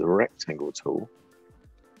and use the rectangle tool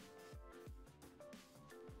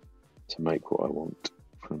to make what I want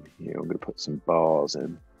from here. I'm going to put some bars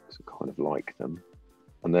in, because I kind of like them,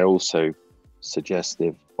 and they're also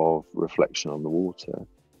suggestive of reflection on the water.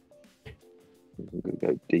 I'm going to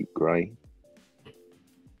go deep grey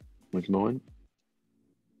with mine.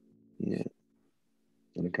 Yeah.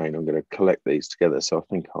 And again, I'm going to collect these together. So I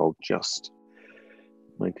think I'll just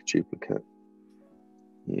make a duplicate.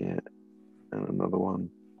 Yeah. And another one.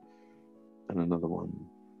 And another one.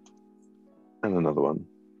 And another one.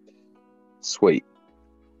 Sweet.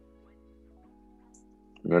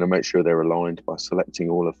 I'm going to make sure they're aligned by selecting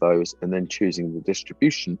all of those and then choosing the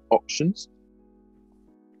distribution options.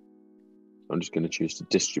 I'm just going to choose to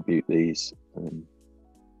distribute these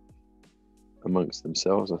amongst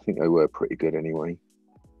themselves. I think they were pretty good anyway,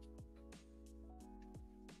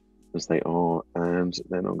 as they are. And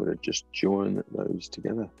then I'm going to just join those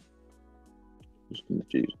together. I'm just going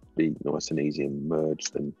to be nice and easy and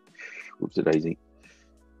merge them. Whoops a daisy.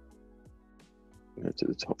 Go to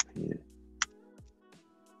the top here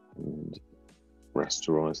and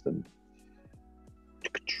rasterize them.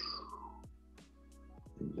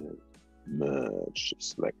 And merge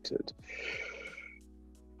selected,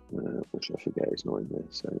 which I forget is not in there.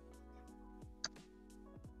 So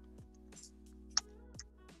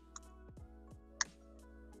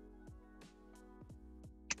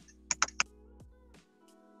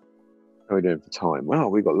how are we doing for time? Wow,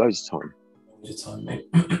 we've got loads of time. Loads of time,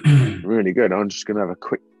 mate. Really good. I'm just going to have a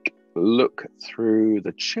quick look through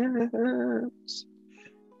the chats.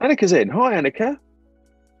 Annika's in. Hi, Annika.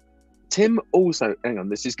 Tim also, hang on,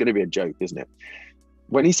 this is going to be a joke, isn't it?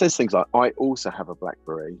 When he says things like, I also have a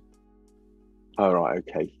BlackBerry. All right,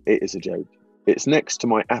 okay, it is a joke. It's next to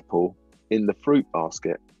my Apple in the fruit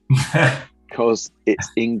basket because it's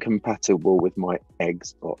incompatible with my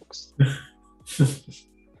eggs box.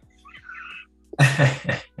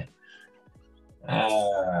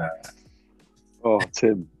 Oh,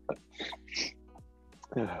 Tim.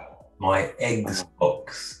 My eggs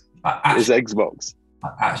box. It's Xbox.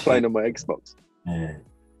 Actually, Playing on my Xbox. yeah.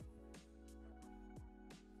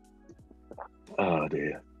 Oh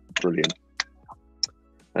dear, brilliant.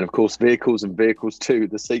 And of course, Vehicles and Vehicles 2,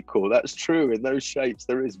 the sequel. That's true. In those shapes,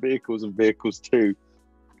 there is Vehicles and Vehicles 2.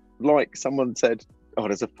 Like someone said, oh,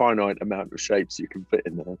 there's a finite amount of shapes you can fit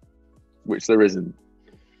in there, which there isn't.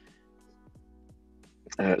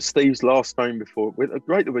 Steve's last phone before,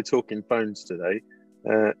 great that we're talking phones today.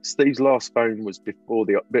 Steve's last phone was before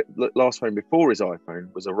last phone before his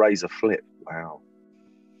iPhone was a Razor Flip. Wow.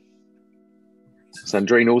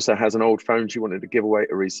 Sandrine also has an old phone she wanted to give away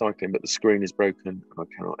to recycling, but the screen is broken and I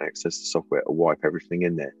cannot access the software to wipe everything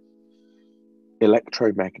in there.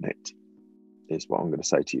 Electromagnet is what I'm going to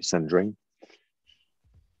say to you, Sandrine.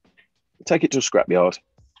 Take it to a scrapyard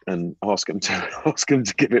and ask them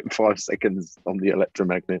to give it 5 seconds on the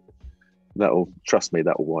electromagnet. Trust me,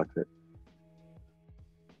 that'll wipe it.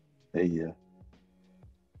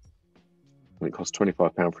 It costs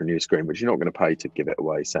 £25 for a new screen, which you're not going to pay to give it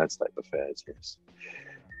away. Sad state of affairs, yes.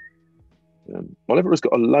 Oliver has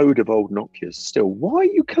got a load of old Nokias still. Why are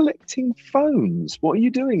you collecting phones? What are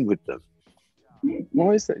you doing with them?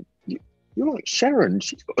 Why is that? You're like Sharon.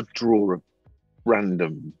 She's got a drawer of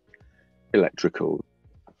random electrical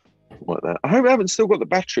like that. I hope I haven't still got the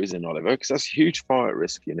batteries in, Oliver, because that's a huge fire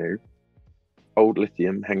risk, you know. Old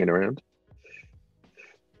lithium hanging around.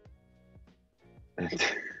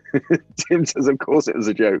 Tim says, of course it was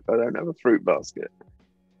a joke. I don't have a fruit basket.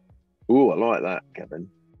 Oh, I like that, Gavin.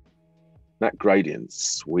 That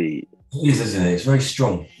gradient's sweet. It is, isn't it? It's very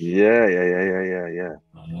strong. Yeah.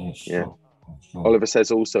 Strong. Oliver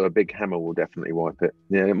says also a big hammer will definitely wipe it.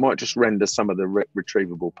 Yeah, it might just render some of the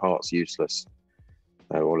retrievable parts useless.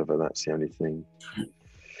 Oh, Oliver, that's the only thing.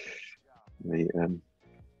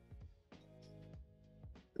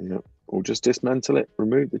 Or just dismantle it,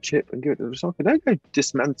 remove the chip and give it to the recycler. Don't go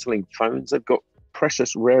dismantling phones. They've got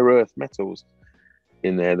precious rare earth metals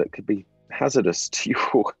in there that could be hazardous to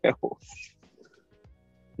your health.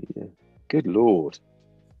 Yeah. Good Lord.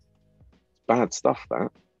 Bad stuff,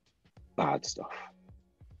 that. Bad stuff.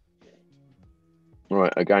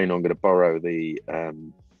 Right, again, I'm going to borrow the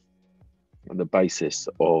basis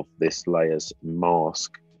of this layer's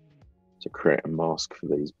mask to create a mask for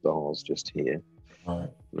these bars just here. Right.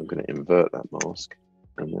 I'm going to invert that mask,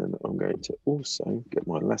 and then I'm going to also get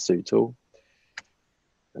my lasso tool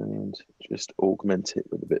and just augment it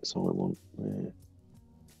with the bits I want there.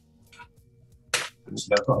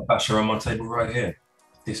 So I've got a basher on my table right here.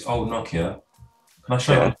 This old Nokia. Can I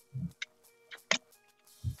show you?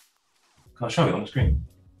 Can I show it on the screen?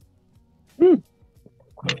 Mm.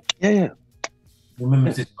 Yeah.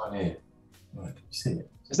 Remember this one here? Right, you see it?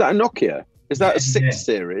 Is that a Nokia? Is that a 6 Yeah.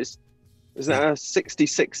 series? Is that a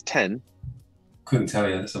 6610? Couldn't tell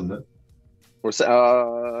you. Let's have a look. Or is it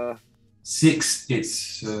 6.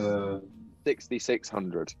 It's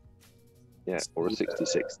 6600? Yeah, or a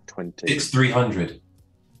 6620? 6300.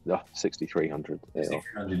 Yeah, 6300. Yeah.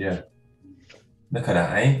 6300. Yeah. Look at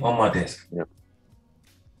that, eh? On my desk. Yep.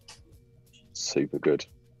 Super good.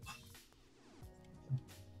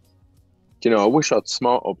 Do you know, I wish I'd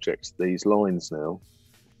smart objects these lines now.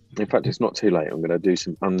 In fact, it's not too late. I'm going to do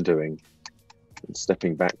some undoing and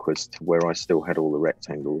stepping backwards to where I still had all the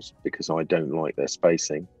rectangles because I don't like their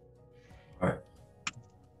spacing. Right.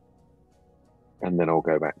 And then I'll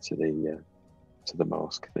go back to the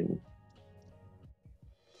mask thing.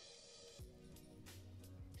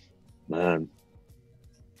 Man,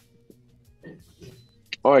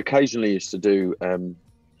 I occasionally used to do.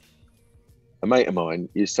 A mate of mine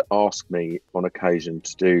used to ask me on occasion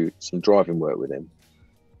to do some driving work with him,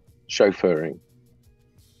 chauffeuring,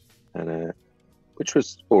 and which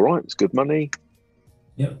was all right. It was good money.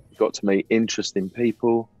 Yeah. Got to meet interesting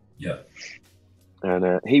people. Yeah.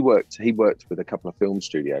 And he worked with a couple of film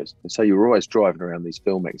studios, and so you were always driving around these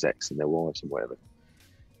film execs and their wives and whatever.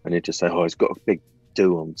 And he'd just say, "Oh, he's got a big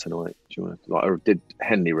do on tonight. Do you want to?" Like I did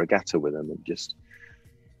Henley Regatta with him and just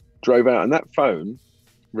drove out. And that phone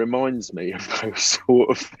reminds me of those sort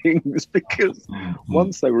of things because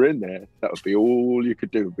once they were in there, that would be all you could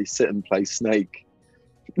do would be sit and play Snake.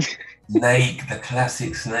 Snake, the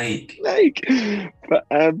classic Snake. Snake for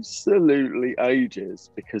absolutely ages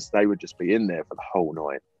because they would just be in there for the whole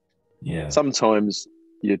night. Yeah. Sometimes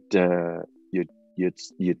you'd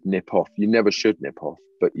nip off. You never should nip off,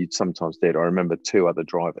 but you'd sometimes did. I remember two other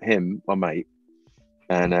drivers, him, my mate,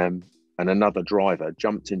 and another driver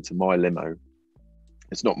jumped into my limo.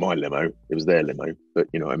 It's not my limo, it was their limo, but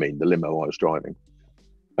you know what I mean, the limo I was driving.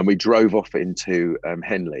 And we drove off into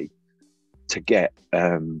Henley to get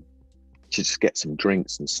just get some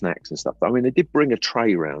drinks and snacks and stuff. I mean, they did bring a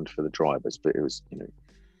tray round for the drivers, but it was,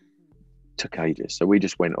 took ages. So we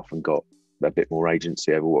just went off and got a bit more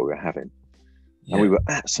agency over what we were having. Yeah. And we were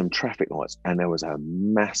at some traffic lights and there was a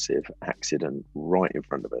massive accident right in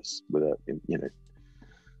front of us with a,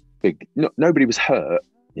 big, nobody was hurt.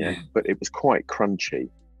 Yeah, but it was quite crunchy,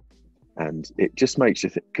 and it just makes you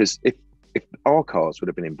think. Because if our cars would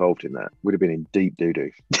have been involved in that, we'd have been in deep doo doo.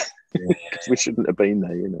 Because we shouldn't have been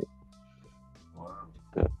there, Wow.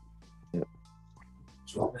 Yeah.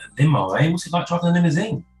 Driving a limo, eh? What's it like driving a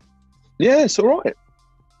limousine? Yeah, it's all right.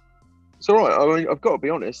 It's all right. I mean, I've got to be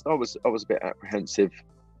honest. I was a bit apprehensive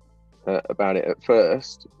about it at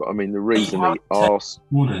first, but I mean, the reason he asked.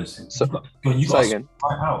 Corners. So, you say again.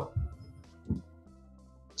 Right out.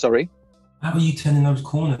 Sorry. How are you turning those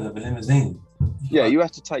corners of a limousine? Yeah, you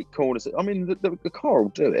have to take corners. I mean, the car will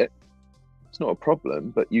do it. It's not a problem,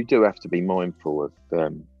 but you do have to be mindful of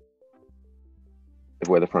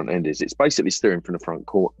where the front end is. It's basically steering from the front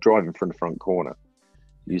driving from the front corner.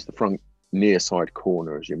 Use the front near side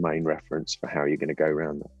corner as your main reference for how you're going to go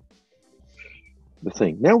around the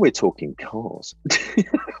thing. Now we're talking cars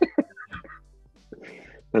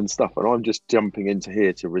and stuff, and I'm just jumping into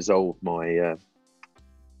here to resolve my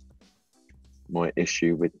my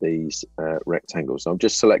issue with these rectangles. So I've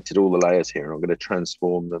just selected all the layers here and I'm going to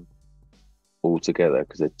transform them all together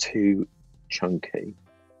because they're too chunky.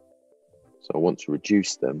 So I want to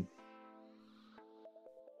reduce them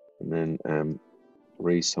and then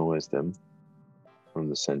resize them from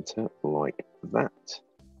the center like that.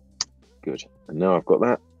 Good. And now I've got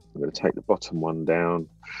that, I'm going to take the bottom one down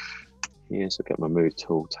here. So get my move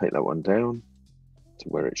tool, take that one down to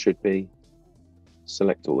where it should be.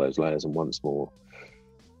 Select all those layers and once more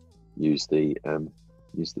use the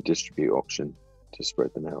distribute option to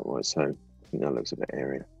spread them out. Right, so I think that looks a bit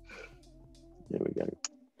area. There we go.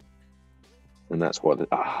 And that's what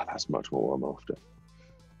that's much more I'm after.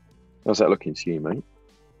 How's that looking to you, mate?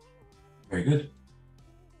 Very good.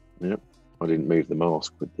 Yep. I didn't move the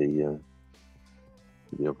mask with the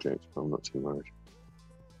object, but I'm not too worried.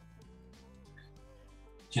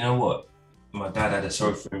 Do you know what? My dad had a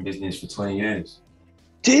chauffeuring business for 20 years.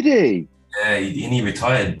 Did he? Yeah, he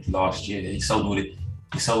retired last year. He sold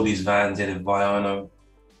his vans, he had a Viano,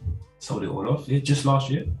 sold it all off. Yeah, just last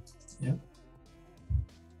year. Yeah.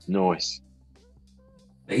 Nice.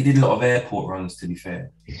 But he did a lot of airport runs, to be fair.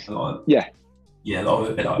 A lot of, Yeah. Yeah, a lot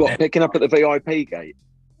of it. Like, What, picking up at the VIP gate?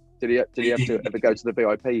 Did he have to ever go to the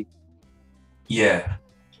VIP? Yeah,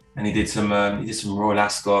 and he did some Royal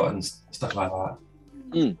Ascot and stuff like that.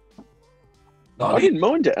 Mm. Like, I didn't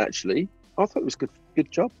mind it actually. I thought it was good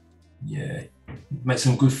job. Yeah, met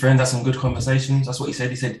some good friends, had some good conversations. That's what he said.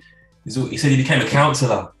 He said he became a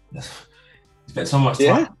counsellor. He spent so much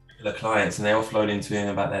time with the clients, and they offload into him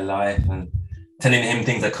about their life and telling him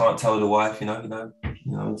things they can't tell the wife. You know,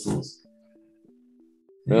 all sorts.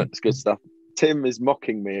 Yeah, that's good stuff. Tim is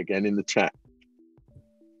mocking me again in the chat,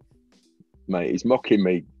 mate. He's mocking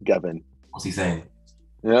me, Gavin. What's he saying?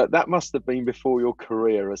 Yeah, that must have been before your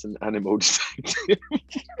career as an animal detective.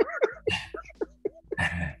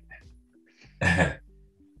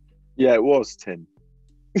 Yeah, it was, Tim.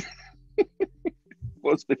 It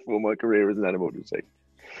was before my career as an animal detective.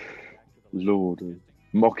 Lord,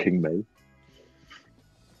 mocking me.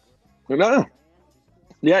 No.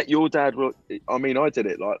 Yeah, your dad. I mean, I did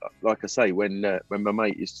it like I say when my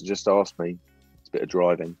mate used to just ask me, it's a bit of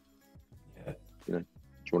driving. Yeah. You know, do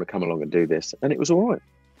you want to come along and do this? And it was all right.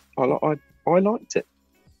 I liked it.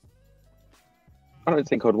 I don't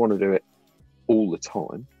think I'd want to do it all the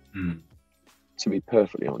time, to be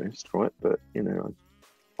perfectly honest, right? But you know,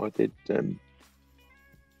 I did. It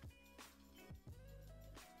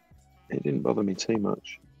didn't bother me too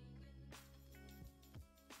much.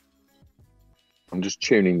 I'm just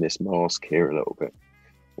tuning this mask here a little bit.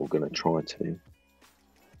 We're going to try to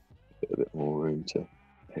get a bit more room to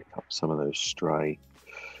pick up some of those stray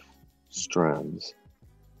strands.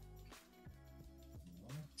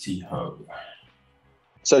 T-ho.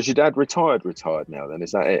 So is your dad retired now then?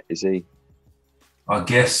 Is that it? Is he? I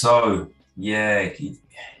guess so. Yeah. It's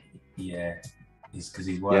because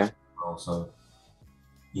his wife also.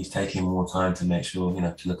 He's taking more time to make sure,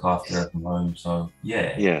 to look after her from home. So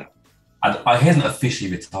yeah. Yeah. He hasn't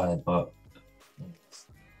officially retired, but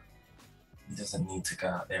he doesn't need to go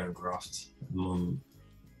out there and graft at the moment.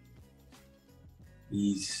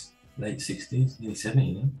 He's late 60s, nearly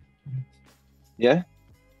 70, Yeah.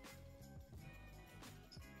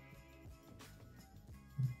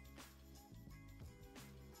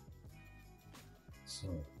 So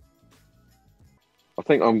I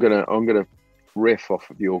think I'm gonna riff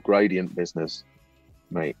off of your gradient business,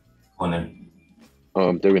 mate. go on then. Oh,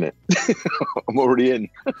 I'm doing it. I'm already in.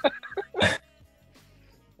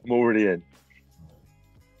 I'm already in.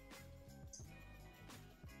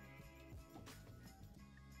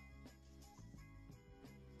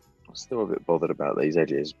 I'm still a bit bothered about these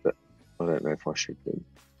edges, but I don't know if I should be.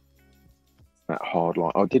 That hard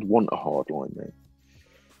line. I did want a hard line there.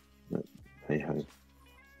 But hey ho.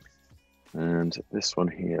 And this one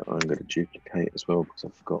here, I'm going to duplicate as well because I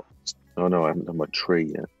forgot. Oh no, I haven't done my tree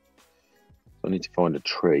yet. I need to find a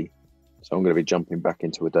tree. So I'm going to be jumping back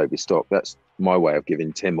into Adobe Stock. That's my way of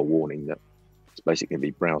giving Tim a warning that it's basically going to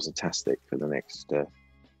be browser-tastic for the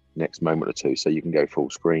next moment or two. So you can go full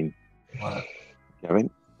screen. Right. Gavin,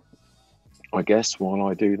 I guess while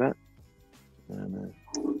I do that. And,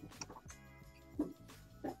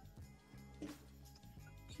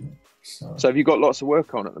 so have you got lots of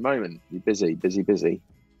work on at the moment? You're busy?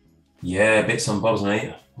 Yeah, bits and bobs,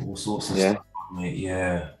 mate. All sorts of stuff, mate.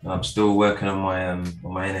 Yeah, I'm still working on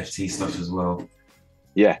my NFT stuff as well.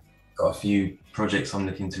 Yeah, got a few projects I'm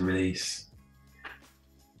looking to release.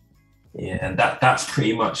 Yeah, and that's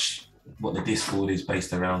pretty much what the Discord is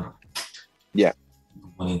based around. Yeah,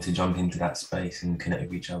 wanting to jump into that space and connect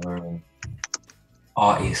with each other, and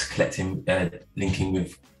artists collecting, linking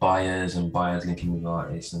with buyers, and buyers linking with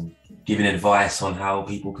artists, and giving advice on how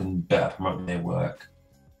people can better promote their work.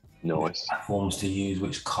 Nice. Which platforms to use,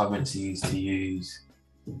 which currencies to use.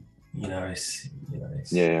 It's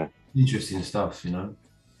interesting stuff. I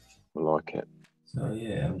like it. So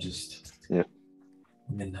yeah, I'm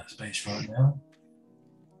in that space right now.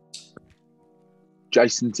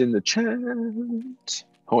 Jason's in the chat.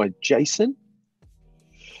 Hi, Jason.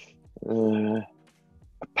 A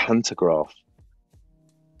pantograph.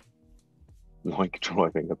 Like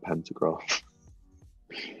driving a pantograph.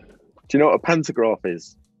 Do you know what a pantograph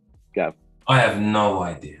is, Gav? I have no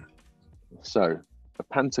idea. So a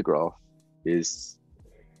pantograph is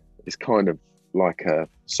kind of like a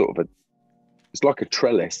sort of it's like a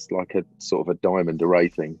trellis, like a sort of a diamond array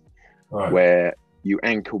thing, Right. where you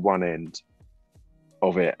anchor one end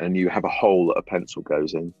of it and you have a hole that a pencil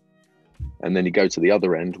goes in. And then you go to the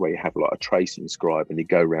other end where you have like a tracing scribe and you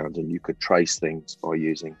go around and you could trace things by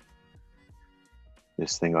using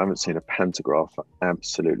this thing. I haven't seen a pantograph for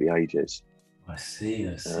absolutely ages. I see.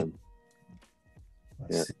 I see.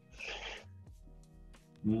 Yeah. See.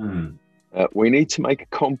 We need to make a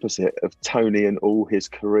composite of Tony and all his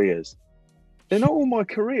careers. They're not all my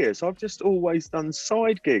careers. I've just always done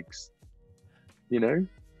side gigs, you know?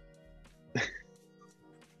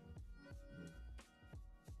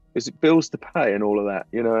 Because it bills to pay and all of that,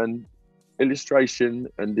 you know, and illustration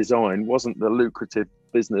and design wasn't the lucrative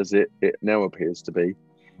business it now appears to be.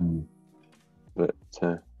 But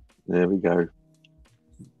there we go.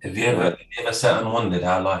 Have you ever sat and wondered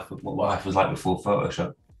what life was like before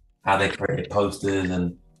Photoshop? How they created posters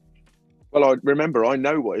and... Well, I remember, I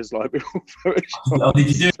know what it's like before Photoshop. Oh,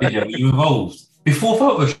 did you do it? Were you involved? Before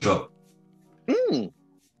Photoshop?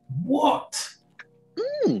 What?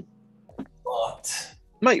 What?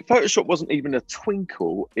 Mate, Photoshop wasn't even a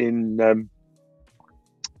twinkle in the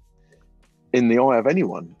eye of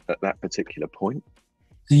anyone at that particular point.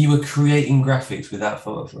 So you were creating graphics without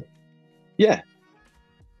Photoshop? Yeah.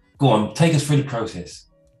 Go on, take us through the process.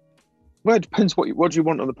 Well, it depends what do you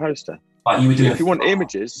want on the poster. Like you were doing if you want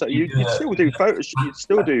images, so you'd still do photos. You'd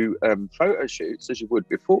still do photo shoots as you would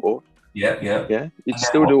before. Yeah. You'd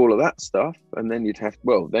still do all of that stuff, and then you'd have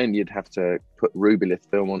to put Rubylith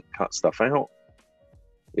film on, cut stuff out.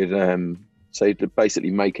 So you'd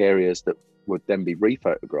basically make areas that would then be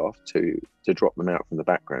rephotographed to drop them out from the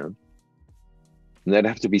background, and they'd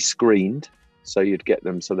have to be screened. So you'd get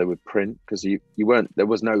them so they would print, because there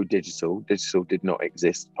was no digital. Digital did not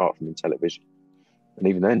exist apart from in television, and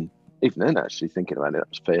even then, actually thinking about it, that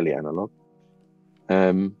was fairly analog.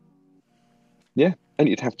 And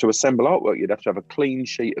you'd have to assemble artwork. You'd have to have a clean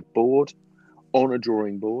sheet of board on a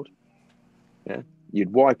drawing board. Yeah,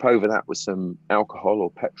 you'd wipe over that with some alcohol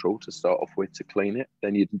or petrol to start off with to clean it.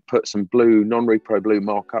 Then you'd put some blue, non-repro blue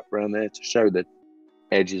markup around there to show the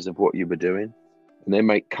edges of what you were doing, and then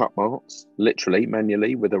make cut marks, literally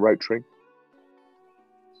manually with a rotary,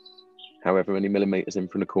 however many millimeters in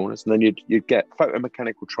from the corners. And then you'd get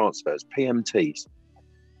photomechanical transfers, PMTs.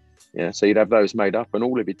 Yeah, so you'd have those made up, and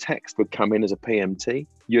all of your text would come in as a PMT.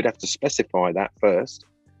 You'd have to specify that first,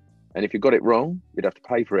 and if you got it wrong, you'd have to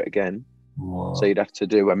pay for it again. Wow. So you'd have to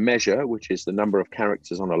do a measure, which is the number of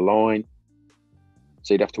characters on a line.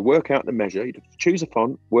 So you'd have to work out the measure. You'd have to choose a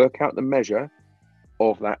font, work out the measure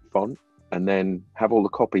of that font, and then have all the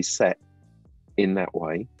copies set in that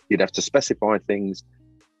way. You'd have to specify things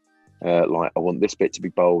like, I want this bit to be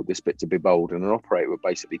bold, this bit to be bold, and an operator would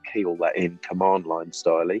basically key all that in command line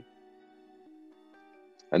style.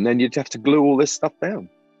 And then you'd have to glue all this stuff down.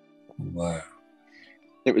 Wow.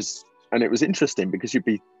 It was interesting because you'd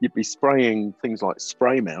be spraying things like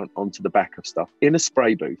spray mount onto the back of stuff in a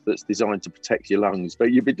spray booth that's designed to protect your lungs,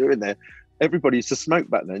 but you'd be doing there. Everybody used to smoke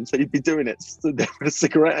back then, so you'd be doing it stood there with a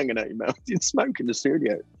cigarette hanging out your mouth. You'd smoke in the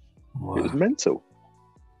studio. Wow. It was mental.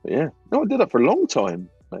 But yeah, no, I did that for a long time,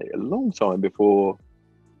 mate. A long time before.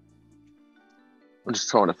 I'm just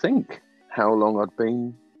trying to think how long I've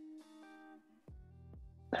been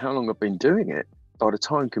doing it. By the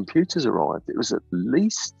time computers arrived, it was at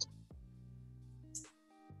least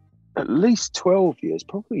 12 years,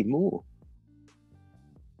 probably more.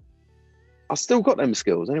 I still got them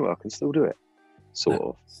skills anyway. I can still do it, sort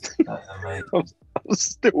of. That's amazing. I've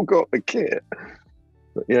still got the kit.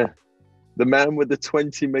 But yeah, the man with the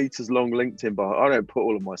 20 meters long LinkedIn bio. I don't put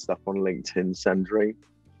all of my stuff on LinkedIn, Sandrine.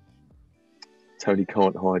 Tony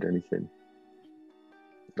can't hide anything.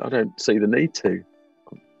 I don't see the need to.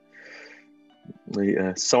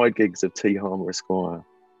 The side gigs of T. Harmer Esquire.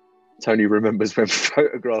 Tony remembers when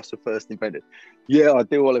photographs were first invented. Yeah, I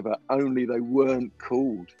do, Oliver, only they weren't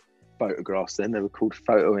called photographs then. They were called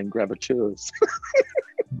photo engravitures.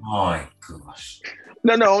 My gosh.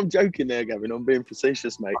 No, I'm joking there, Gavin. I'm being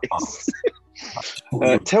facetious, mate.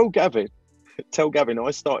 Tell Gavin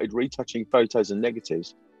I started retouching photos and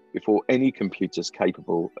negatives before any computers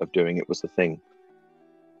capable of doing it was the thing.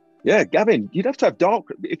 Yeah, Gavin, you'd have to have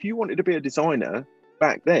if you wanted to be a designer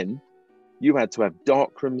back then, you had to have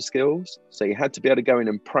darkroom skills. So you had to be able to go in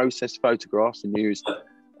and process photographs and use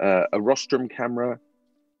a rostrum camera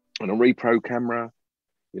and a repro camera.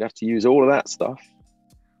 You'd have to use all of that stuff.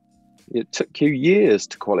 It took you years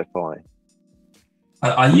to qualify.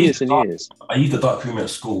 Years and years. I used the darkroom at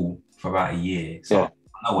school for about a year. So yeah.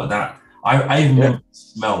 I know what that... I even remember the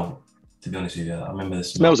smell, to be honest with you. I remember the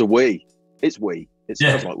smell. Smells of wee. It's wee. It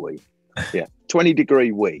smells like wee. Yeah.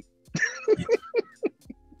 20-degree wee.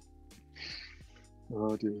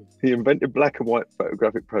 Oh dear. He invented black and white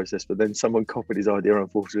photographic process, but then someone copied his idea and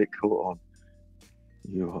unfortunately it caught on.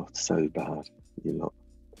 You are so bad, you lot.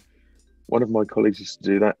 One of my colleagues used to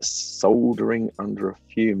do that, soldering under a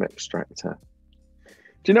fume extractor.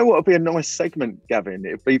 Do you know what would be a nice segment, Gavin?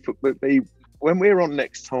 It'd be when we're on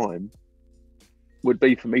next time, would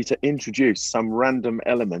be for me to introduce some random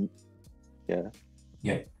element, Yeah.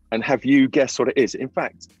 and have you guess what it is. In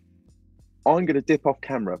fact, I'm going to dip off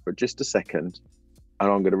camera for just a second, and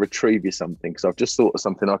I'm going to retrieve you something because I've just thought of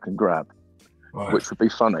something I can grab, Right. which would be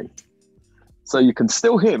funny. So you can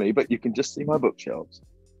still hear me, but you can just see my bookshelves.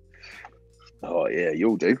 Oh yeah,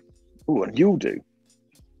 you'll do. Oh, and you'll do.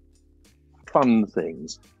 Fun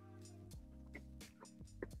things.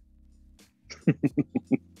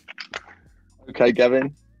 Okay,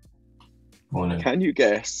 Gavin, Go on then. can you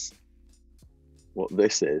guess what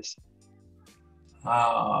this is?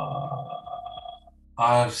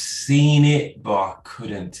 I've seen it, but I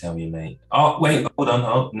couldn't tell you, mate. Oh, wait, hold on.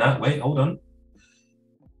 Oh, no, wait, hold on.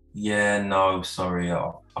 Yeah, no, sorry.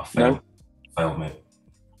 I failed. Failed, mate.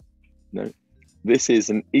 No. This is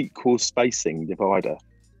an equal spacing divider.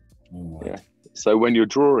 Ooh. Yeah. So when you're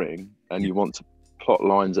drawing and you want to plot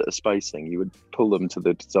lines at a spacing, you would pull them to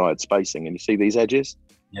the desired spacing. And you see these edges?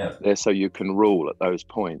 Yeah. They're so you can rule at those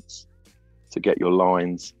points to get your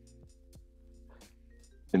lines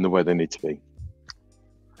in the way they need to be.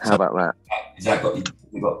 How about that? Is that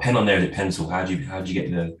you got a pen on there and a pencil? How do you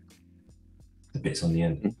get the bits on the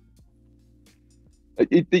end?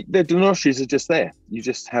 The denoishes are just there. You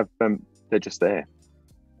just have them. They're just there.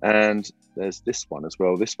 And there's this one as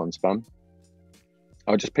well. This one's fun.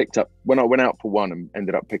 I just picked up when I went out for one and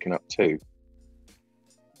ended up picking up two.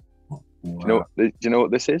 Wow. Do you know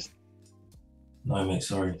what this is? No, mate.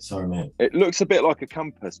 Sorry, mate. It looks a bit like a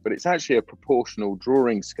compass, but it's actually a proportional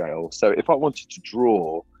drawing scale. So if I wanted to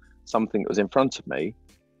draw something that was in front of me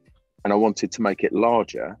and I wanted to make it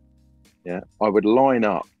larger, I would line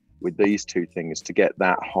up with these two things to get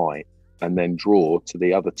that height and then draw to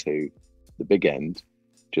the other two, the big end,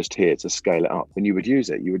 just here to scale it up. When you would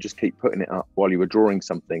use it, you would just keep putting it up while you were drawing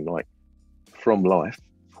something like from life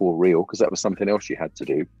for real, because that was something else you had to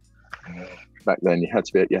do. Back then, you had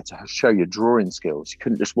to show your drawing skills. You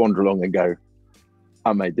couldn't just wander along and go,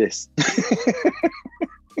 I made this.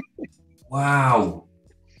 Wow.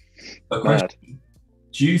 A question.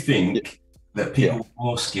 Do you think that people were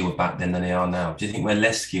more skilled back then than they are now? Do you think we're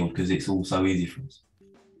less skilled because it's all so easy for us?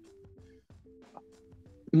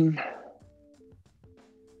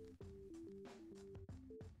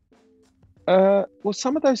 Well,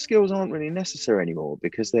 some of those skills aren't really necessary anymore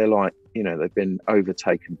because they're like, they've been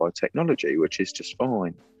overtaken by technology, which is just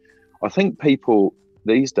fine. I think people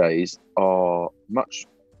these days are much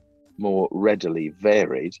more readily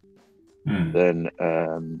varied than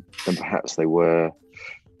perhaps they were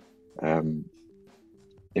in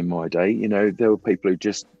my day. There were people who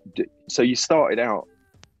just so you started out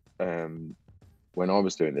when I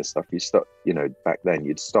was doing this stuff. Back then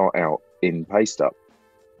you'd start out in paste up.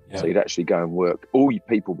 So you'd actually go and work. All you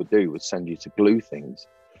people would do was send you to glue things.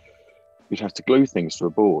 You'd have to glue things to a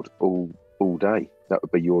board all day. That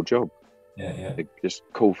would be your job. Yeah. They'd just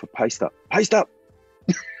call for paste up.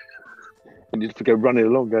 And you'd go running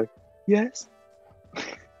along, go, yes.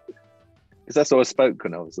 Because that's how I spoke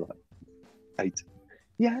when I was like 8.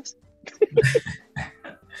 Yes.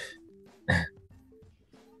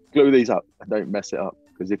 Glue these up and don't mess it up.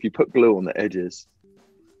 Because if you put glue on the edges,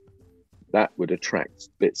 that would attract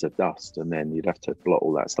bits of dust, and then you'd have to blot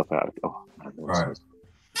all that stuff out. Oh, man, Right.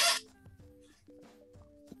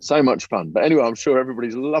 So much fun. But anyway, I'm sure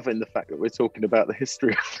everybody's loving the fact that we're talking about the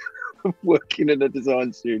history of working in a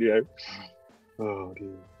design studio. Oh,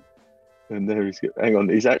 dear. And there he's got, hang on,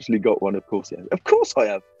 he's actually got one, of course he has. Of course I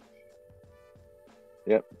have.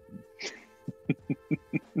 Yep.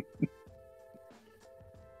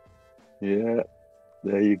 Yeah,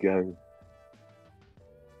 there you go.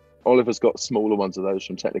 Oliver's got smaller ones of those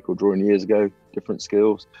from technical drawing years ago, different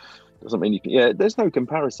skills. Doesn't mean you can, there's no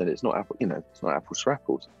comparison. It's not apple, it's not apples to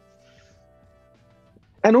apples.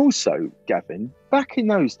 And also, Gavin, back in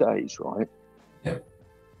those days, right? Yep.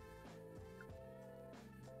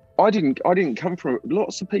 I didn't come from,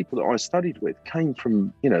 lots of people that I studied with came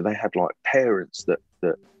from, they had like parents that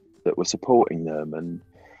were supporting them and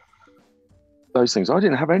those things. I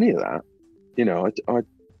didn't have any of that.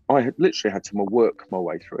 I had literally had to work my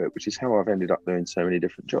way through it, which is how I've ended up doing so many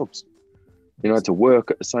different jobs. I had to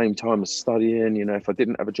work at the same time as studying. If I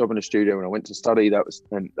didn't have a job in a studio when I went to study, that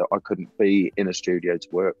meant that I couldn't be in a studio to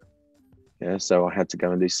work. So I had to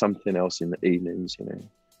go and do something else in the evenings.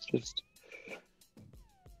 It's just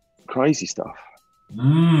crazy stuff.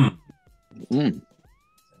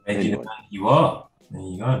 Anyway, You are. There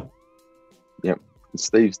you go. yep.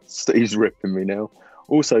 Steve's ripping me now.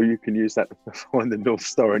 Also, you can use that to find the North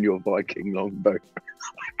Star in your Viking longbow.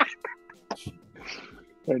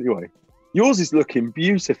 Anyway, yours is looking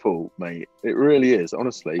beautiful, mate. It really is,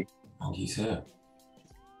 honestly. Thank you, sir.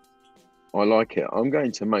 I like it. I'm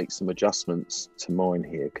going to make some adjustments to mine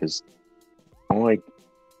here because I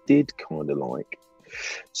did kind of like.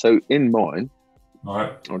 So in mine, All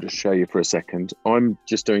right. I'll just show you for a second. I'm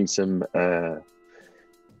just doing some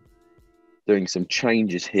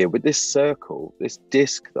changes here with this circle, this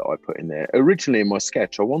disc that I put in there. Originally in my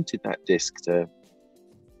sketch, I wanted that disc to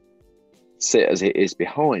sit as it is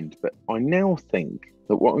behind, but I now think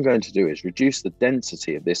that what I'm going to do is reduce the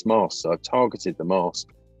density of this mask. So I've targeted the mask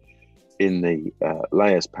in the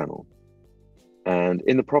layers panel, and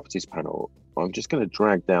in the properties panel, I'm just going to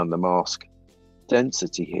drag down the mask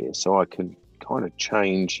density here so I can kind of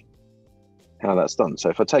change how that's done. So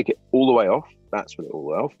if I take it all the way off, that's with it all the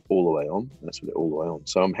way off, all the way on, that's with it all the way on.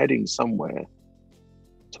 So I'm heading somewhere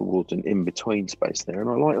towards an in-between space there, and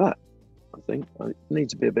I like that. I think it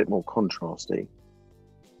needs to be a bit more contrasty.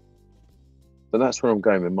 But that's where I'm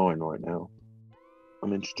going with mine right now.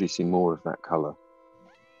 I'm introducing more of that colour.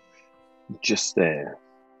 Just there.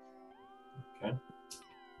 Okay.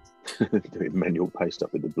 Doing manual paste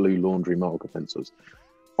up with the blue laundry marker pencils.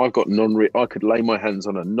 I've got I could lay my hands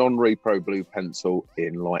on a non-repro blue pencil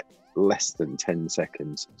in like less than 10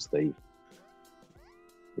 seconds, Steve.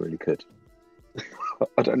 Really could.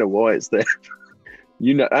 I don't know why it's there.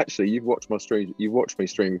 You know, actually, you've watched my stream. You've watched me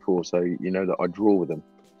stream before, so you know that I draw with them.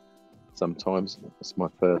 Sometimes that's my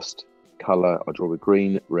first colour. I draw with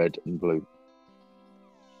green, red, and blue.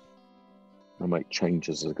 I make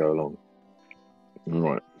changes as I go along. All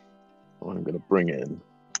right, I'm going to bring in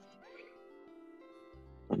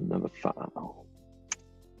another file.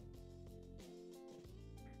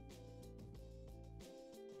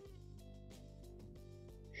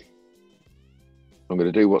 I'm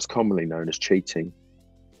going to do what's commonly known as cheating.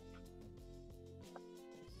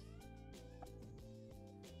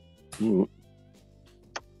 Oh,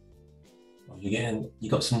 you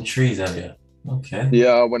got some trees, have you? Okay.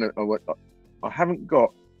 Yeah, I haven't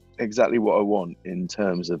got exactly what I want in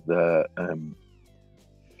terms of the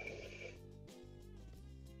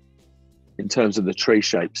tree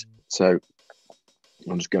shapes. So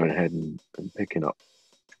I'm just going ahead and picking up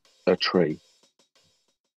a tree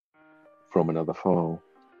from another file,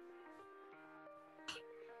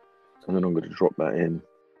 and then I'm going to drop that in,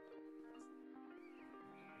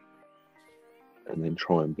 and then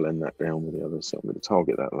try and blend that down with the others. So I'm going to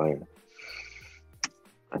target that layer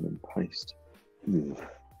and then paste. Might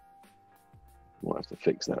have to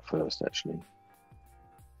fix that first, actually.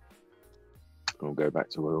 I'll go back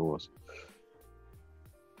to where I was.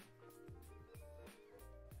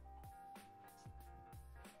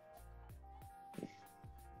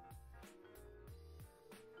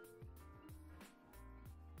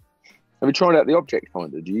 Have you tried out the object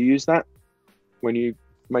finder? Do you use that when you're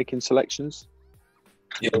making selections?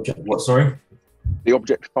 What, sorry? The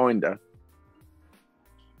object finder.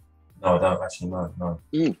 No, I don't actually know. No.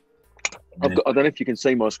 I don't know if you can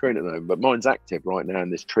see my screen at the moment, but mine's active right now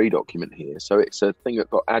in this tree document here. So it's a thing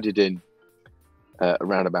that got added in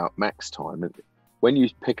around about max time. And when you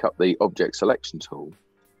pick up the object selection tool,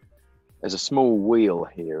 there's a small wheel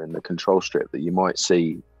here in the control strip that you might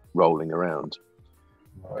see rolling around.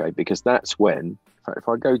 Okay, because that's when, if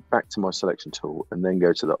I go back to my selection tool and then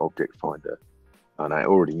go to the object finder, and it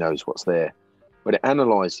already knows what's there, but it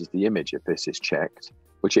analyzes the image if this is checked,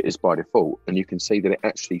 which it is by default, and you can see that it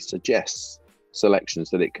actually suggests selections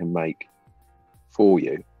that it can make for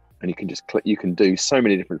you, and you can just click. You can do so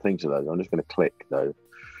many different things with those. I'm just going to click though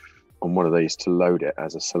on one of these to load it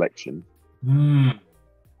as a selection. It's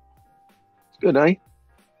good, eh?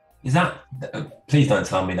 Is that? Please don't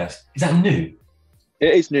tell me that. Is that new?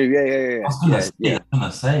 It is new, yeah. I was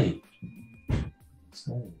gonna say.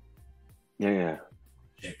 Yeah.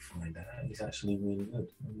 Object finder is actually really good.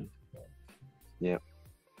 Yeah.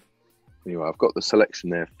 Anyway, I've got the selection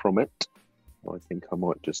there from it. I think I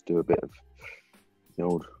might just do a bit of the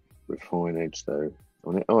old refine edge though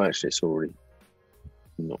on it. Oh, actually, it's already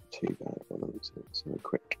not too bad. It's so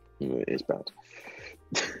quick. It is bad.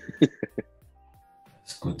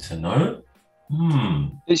 That's good to know.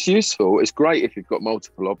 It's useful. It's great if you've got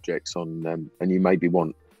multiple objects on and you maybe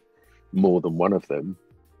want more than one of them.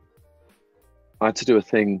 I had to do a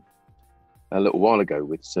thing a little while ago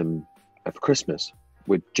with some for Christmas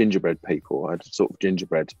with gingerbread people. I had sort of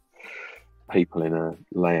gingerbread people in a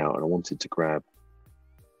layout, and I wanted to grab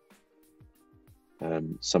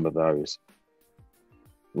some of those.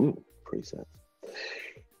 Ooh, presets.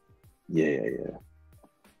 Yeah.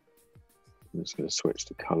 I'm just going to switch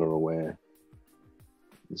to color aware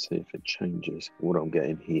and see if it changes. What I'm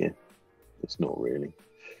getting here, it's not really.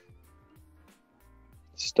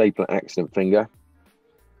 Stapler accident finger.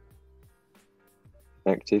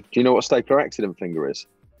 Active. Do you know what stapler accident finger is?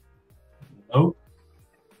 No.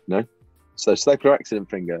 No? So stapler accident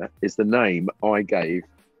finger is the name I gave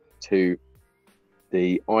to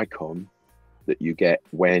the icon that you get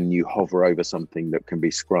when you hover over something that can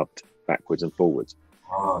be scrubbed backwards and forwards.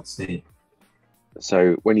 Oh, I see.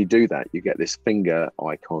 So when you do that, you get this finger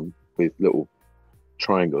icon with little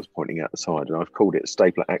triangles pointing out the side, and I've called it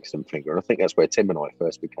stapler accident finger. And I think that's where Tim and I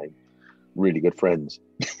first became really good friends.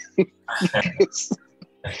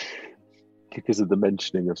 because of the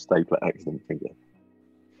mentioning of stapler accident finger.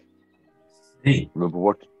 Hey. I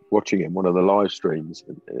remember watching it in one of the live streams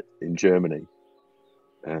in Germany,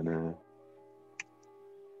 and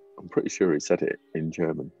I'm pretty sure he said it in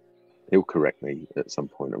German. He'll correct me at some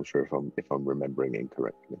point, I'm sure, if I'm remembering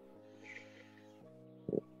incorrectly.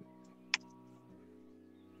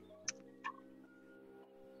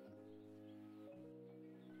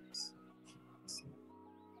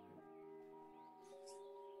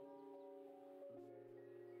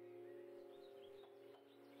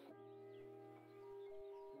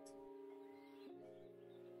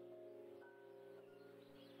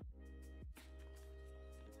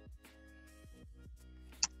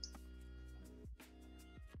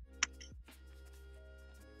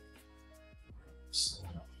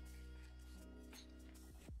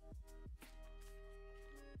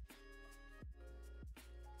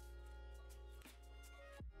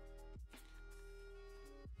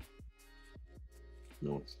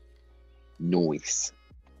 Nice.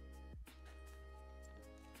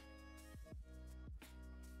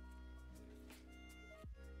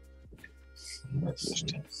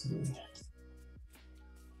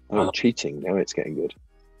 Oh, cheating. Now it's getting good.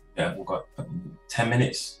 Yeah, we've got 10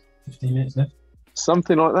 minutes, 15 minutes left.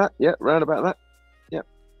 Something like that. Yeah, round about that. Yeah.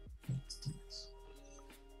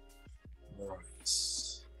 Right.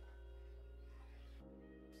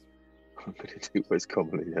 I'm going to do what's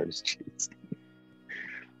commonly known as cheating.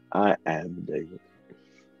 I am David.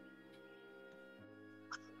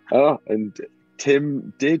 Oh, and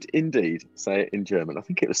Tim did indeed say it in German. I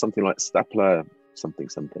think it was something like Stapler something.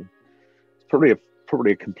 It's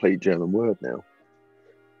probably a complete German word now.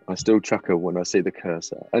 I still chuckle when I see the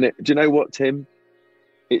cursor. And do you know what, Tim?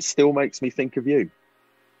 It still makes me think of you.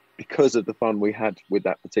 Because of the fun we had with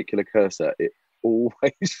that particular cursor, it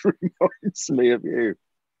always reminds me of you.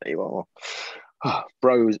 There you are. Oh,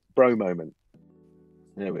 bro moment.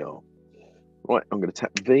 There we are. Right, I'm going to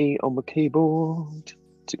tap V on the keyboard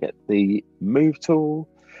to get the move tool.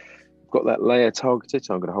 I've got that layer targeted,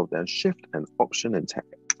 so I'm going to hold down Shift and Option and tap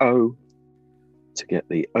O to get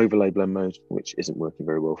the overlay blend mode, which isn't working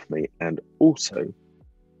very well for me. And also,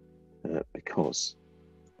 because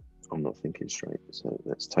I'm not thinking straight, so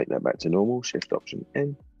let's take that back to normal. Shift Option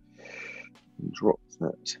N and drop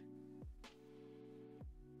that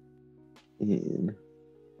in.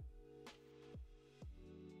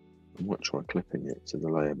 I might try clipping it to the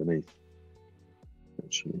layer beneath.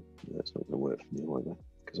 Actually, that's not going to work for me either,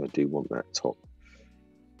 because I do want that top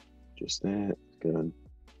just there. Go and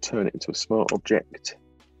turn it into a smart object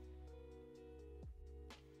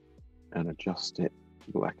and adjust it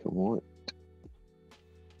black and white.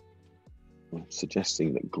 I'm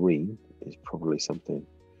suggesting that green is probably something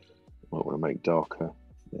I might want to make darker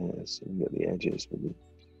there, so you get the edges with the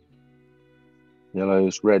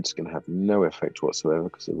yellows. Red's going to have no effect whatsoever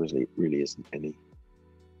because there really isn't any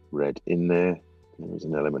red in there. There is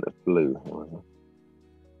an element of blue, however.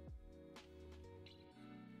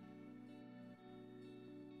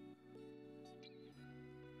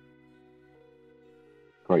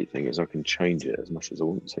 Great thing is I can change it as much as I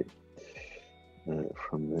want to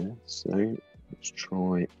from there. So let's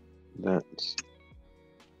try that.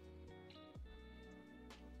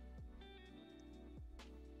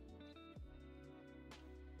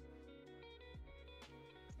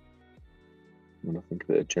 And I think a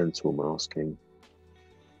bit of gentle masking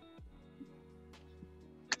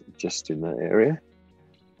just in that area.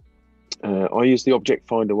 I used the object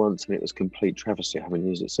finder once and it was complete travesty. I haven't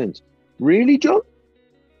used it since. Really, John?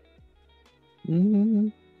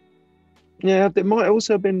 Yeah, there might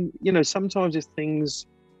also have been, sometimes if things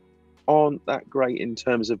aren't that great in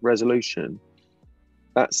terms of resolution,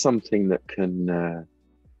 that's something that can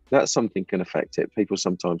affect it. People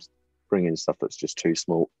sometimes bring in stuff that's just too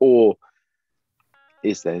small, or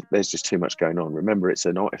there's just too much going on. Remember, it's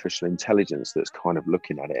an artificial intelligence that's kind of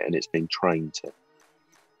looking at it, and it's been trained to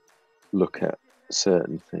look at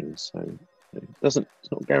certain things. So It's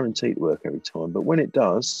not guaranteed to work every time, but when it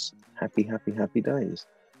does, happy, happy, happy days.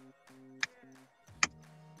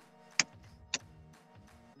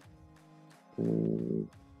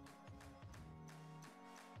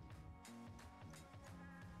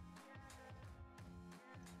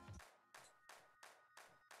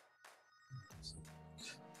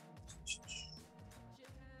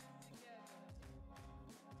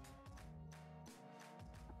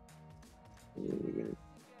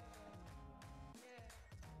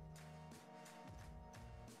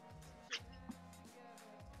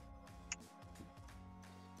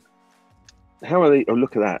 How are they? Oh,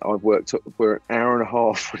 look at that. I've worked for an hour and a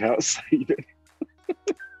half without saving.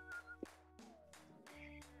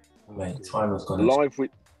 Mate, time has gone. Live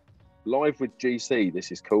with GC, this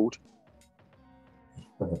is called.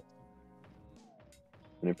 And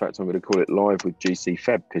in fact, I'm going to call it Live with GC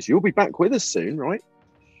Feb, because you'll be back with us soon, right?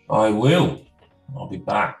 I will. I'll be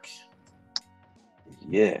back.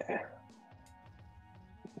 Yeah.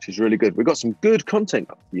 Which is really good. We've got some good content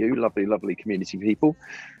for you, lovely, lovely community people.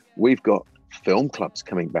 We've got film clubs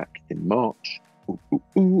coming back in March.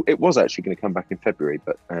 It was actually going to come back in February,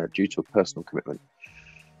 but due to a personal commitment,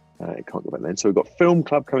 it can't go back then. So we've got Film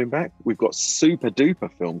Club coming back. We've got Super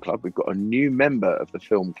Duper Film Club. We've got a new member of the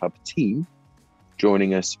Film Club team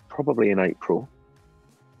joining us probably in April,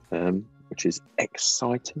 which is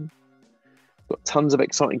exciting. We've got tons of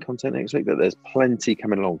exciting content next week, but there's plenty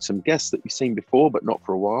coming along. Some guests that you've seen before, but not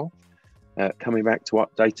for a while, coming back to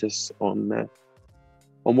update us on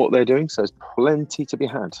what they're doing. So there's plenty to be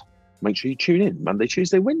had. Make sure you tune in Monday,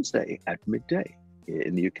 Tuesday, Wednesday at midday here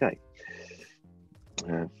in the UK.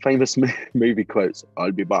 Famous movie quotes: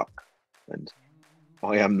 "I'll be back," and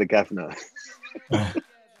 "I am the governor."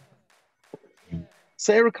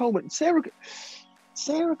 Sarah Coleman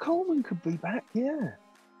could be back. Yeah,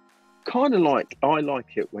 kind of like, I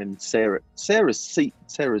like it when Sarah doesn't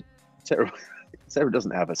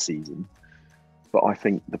have a season, but I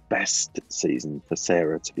think the best season for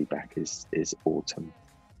Sarah to be back is autumn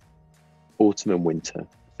and winter.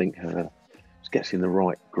 I think she gets in the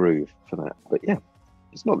right groove for that. But yeah,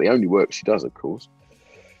 it's not the only work she does, of course,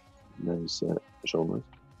 in those genres.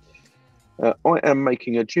 I am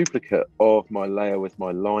making a duplicate of my layer with my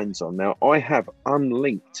lines on. Now, I have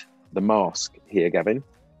unlinked the mask here, Gavin.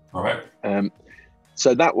 All right.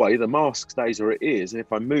 So that way the mask stays where it is, and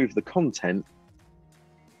if I move the content,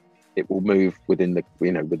 it will move within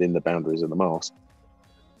the boundaries of the mask.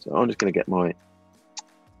 So I'm just going to get my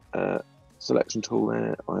selection tool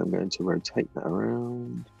there. I am going to rotate that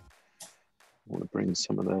around. I want to bring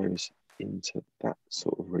some of those into that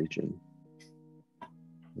sort of region.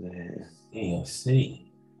 There. Yeah, I see.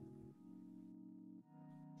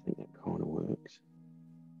 I think that kind of works.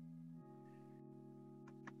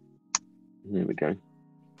 There we go.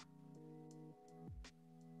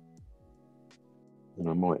 And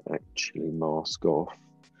I might actually mask off.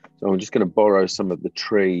 So I'm just going to borrow some of the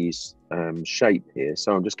tree's shape here.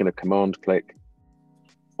 So I'm just going to command click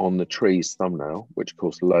on the tree's thumbnail, which of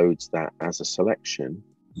course loads that as a selection.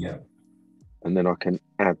 Yeah. And then I can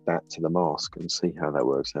add that to the mask and see how that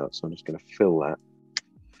works out. So I'm just going to fill that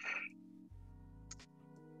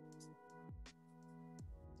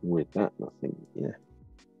with that. And I think, yeah.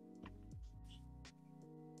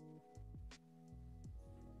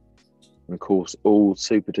 And of course, all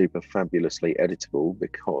super duper fabulously editable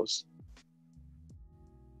because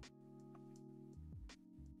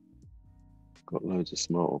I've got loads of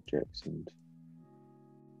smart objects and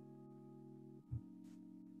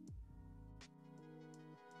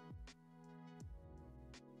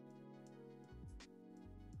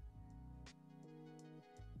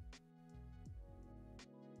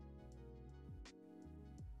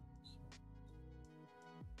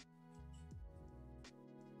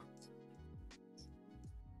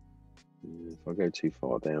if I go too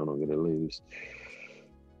far down, I'm going to lose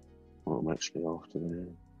what I'm actually after there.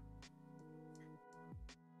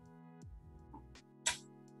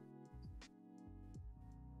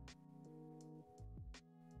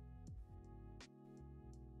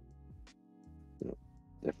 Yeah,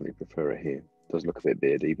 definitely prefer it here. Does look a bit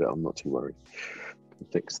beardy, but I'm not too worried. Can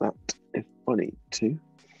fix that if I need to.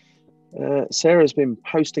 Sarah's been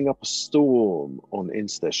posting up a storm on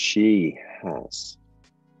Insta. She has.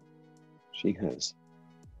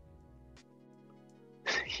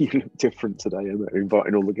 You look different today. I'm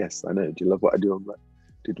inviting all the guests. I know. Do you love what I do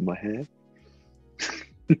to my hair?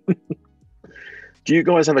 Do you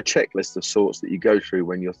guys have a checklist of sorts that you go through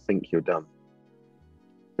when you think you're done?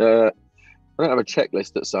 I don't have a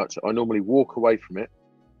checklist as such. I normally walk away from it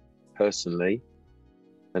personally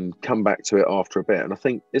and come back to it after a bit. And I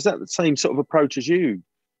think, is that the same sort of approach as you,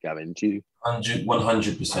 Gavin? Do you?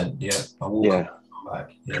 100%. Yeah, I walk Yeah. up and come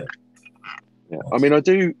back. Yeah. Yeah. I mean, I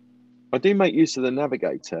do make use of the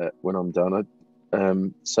navigator when I'm done.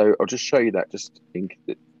 So I'll just show you that just in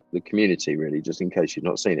the community, really, just in case you've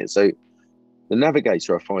not seen it. So the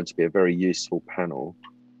navigator I find to be a very useful panel.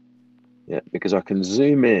 Yeah, because I can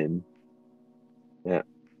zoom in. Yeah,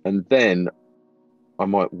 and then I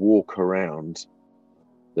might walk around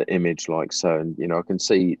the image like so, and you know, I can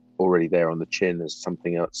see already there on the chin there's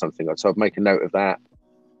something else, so I'd make a note of that.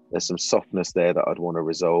 There's some softness there that I'd want to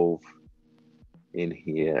resolve in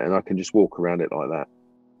here, and I can just walk around it like that.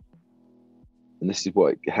 And this is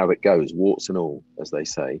how it goes, warts and all, as they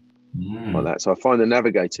say, like that. So I find the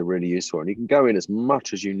navigator really useful, and you can go in as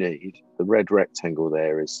much as you need. The red rectangle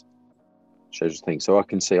there shows you things, so I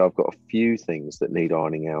can see I've got a few things that need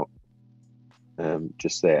ironing out,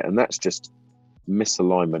 just there, and that's just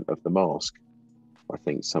misalignment of the mask. I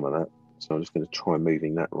think some of that. So I'm just going to try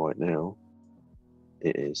moving that right now.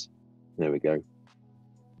 It is. There we go.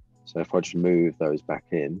 So if I just move those back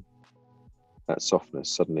in, that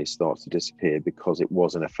softness suddenly starts to disappear because it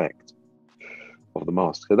was an effect of the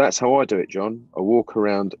mask. So that's how I do it, John. I walk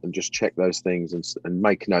around and just check those things and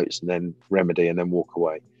make notes and then remedy and then walk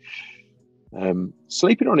away.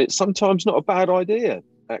 Sleeping on it sometimes not a bad idea,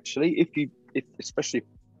 actually, especially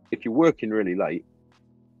if you're working really late.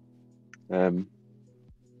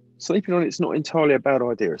 Sleeping on it's not entirely a bad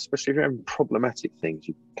idea, especially if you're having problematic things.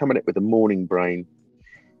 You come at it with a morning brain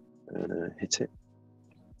and hit it.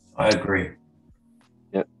 I agree.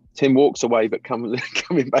 Yeah. Tim walks away, but coming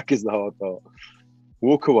back is the hard part.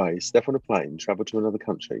 Walk away, step on a plane, travel to another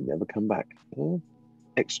country, never come back. Oh,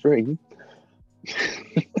 extreme.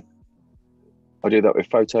 I do that with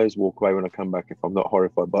photos, walk away when I come back. If I'm not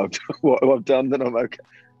horrified by what I've done, then I'm okay.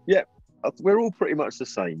 Yeah, we're all pretty much the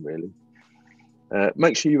same, really.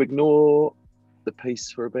 Make sure you ignore the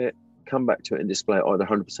piece for a bit, come back to it and display it either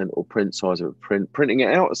 100% or print size of a print. Printing it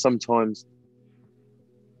out sometimes,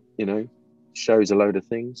 you know, shows a load of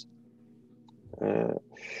things.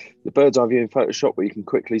 The bird's eye view in Photoshop where you can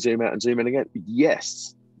quickly zoom out and zoom in again.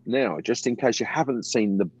 Yes. Now, just in case you haven't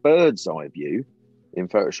seen the bird's eye view in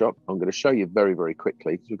Photoshop, I'm going to show you very, very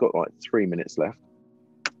quickly because we've got like 3 minutes left.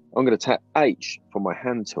 I'm going to tap H for my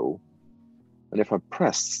hand tool. And if I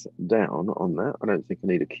press down on that, I don't think I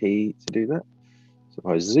need a key to do that. So if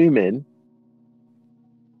I zoom in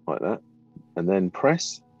like that and then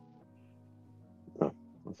press, oh,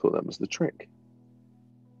 I thought that was the trick.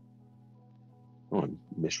 Oh, I'm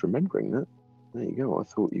misremembering that. There you go. I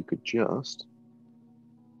thought you could just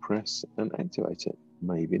press and activate it.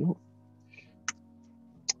 Maybe not.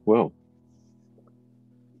 Well,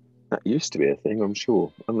 that used to be a thing, I'm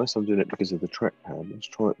sure. Unless I'm doing it because of the trackpad. Let's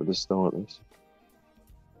try it with the stylus.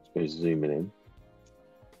 Let's go zooming in.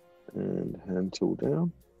 And hand tool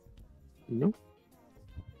down. No.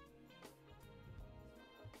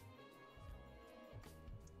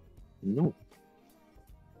 No.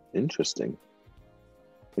 Interesting.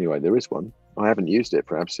 Anyway, there is one. I haven't used it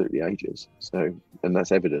for absolutely ages. So, and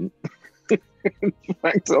that's evident. In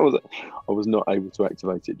fact, I was not able to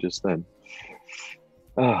activate it just then.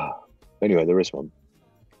 Anyway, there is one.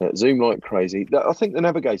 Zoom like crazy. I think the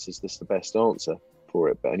navigator's just the best answer for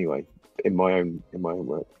it. But anyway, in my own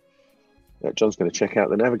work, John's going to check out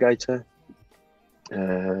the navigator.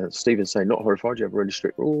 Stephen's saying, not horrified. You have really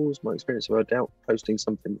strict rules. My experience, I doubt posting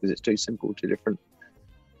something because it's too simple, too different.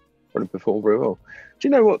 Wouldn't perform very well. Do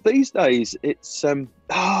you know what? These days, it's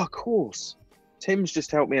of course. Tim's just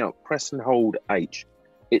helped me out. Press and hold H.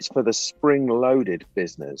 It's for the spring-loaded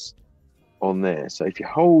business on there. So if you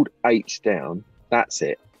hold H down, that's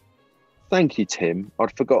it. Thank you, Tim.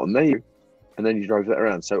 I'd forgotten. There you. And then you drove that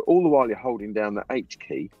around. So all the while you're holding down the H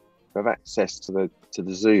key, you have access to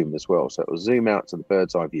the zoom as well. So it will zoom out to the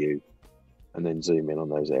bird's eye view, and then zoom in on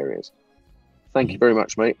those areas. Thank you very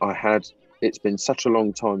much, mate. It's been such a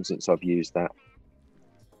long time since I've used that.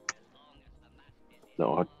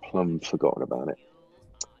 No, I'd plumb forgotten about it.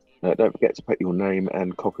 Don't forget to put your name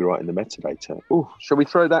and copyright in the metadata. Oh, shall we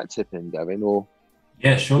throw that tip in, Gavin? Or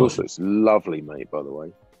yeah, sure. Yours looks lovely, mate, by the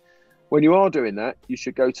way. When you are doing that, you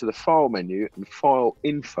should go to the File menu and File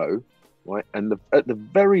Info, right? And at the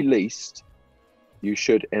very least, you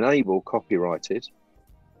should enable copyrighted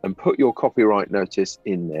and put your copyright notice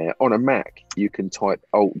in there. On a Mac, you can type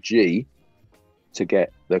Alt-G to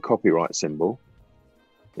get the copyright symbol,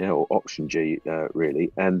 or Option G,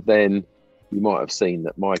 really. And then you might have seen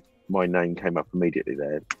that my name came up immediately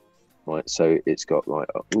there, right? So it's got like,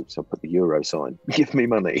 oops, I put the euro sign. Give me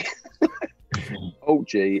money.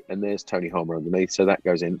 Alt-G, and there's Tony Harmer underneath. So that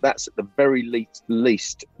goes in. That's at the very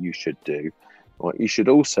least you should do. Right? You should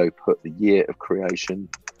also put the year of creation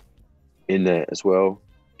in there as well,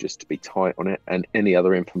 just to be tight on it, and any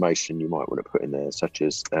other information you might want to put in there, such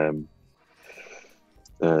as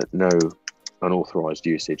no unauthorized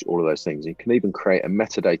usage, all of those things. You can even create a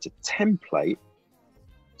metadata template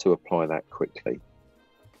to apply that quickly.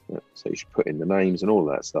 Yeah, so you should put in the names and all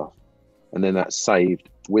that stuff, and then that's saved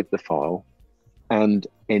with the file and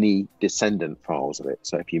any descendant files of it.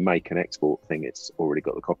 So if you make an export thing, it's already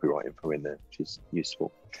got the copyright info in there, which is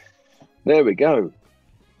useful. There we go.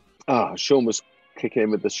 Sean was kicking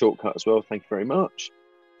in with the shortcut as well. Thank you very much.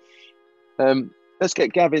 Let's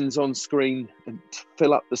get Gavin's on screen and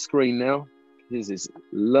fill up the screen now. This is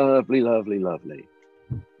lovely, lovely, lovely.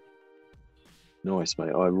 Nice,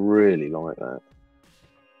 mate. I really like that.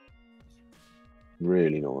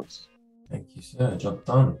 Really nice. Thank you, sir. Job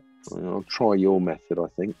done. I'll try your method, I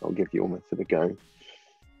think. I'll give your method a go.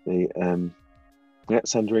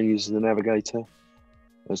 Sandrine uses the navigator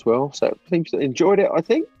as well. So people enjoyed it, I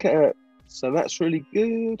think. So that's really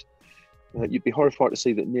good. You'd be horrified to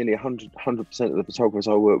see that nearly 100% of the photographers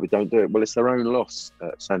I work with don't do it. Well, it's their own loss,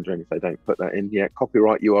 Sandrine, if they don't put that in. Yeah,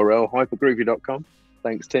 copyright URL, hypergroovy.com.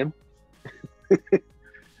 Thanks, Tim.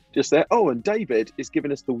 Just there. Oh, and David is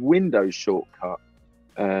giving us the Windows shortcut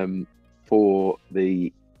for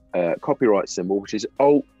the copyright symbol, which is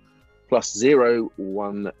Alt plus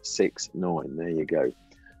 0169. There you go.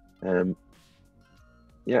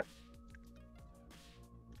 Yeah.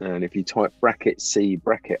 And if you type bracket C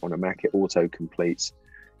bracket on a Mac, it auto completes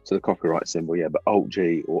to the copyright symbol. Yeah, but Alt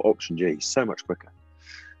G or Option G, so much quicker.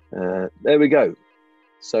 There we go.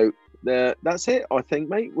 So that's it, I think,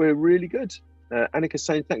 mate. We're really good. Annika's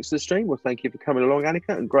saying thanks to the stream. Well, thank you for coming along,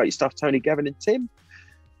 Annika, and great stuff, Tony, Gavin, and Tim.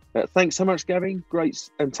 Thanks so much, Gavin. Great,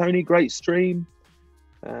 and Tony, great stream.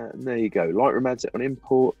 And there you go. Lightroom adds it on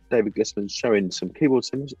import. David Glissman's showing some keyboard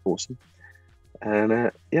symbols. Awesome.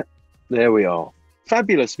 And yeah, there we are.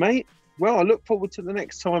 Fabulous, mate. Well, I look forward to the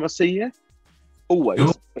next time I see you. Always,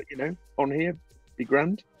 Cool. But on here, be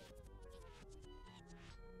grand.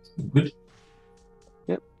 Good.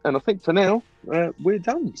 Yep. And I think for now, we're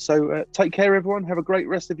done. So take care, everyone. Have a great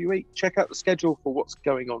rest of your week. Check out the schedule for what's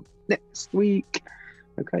going on next week.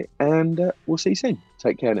 Okay, and we'll see you soon.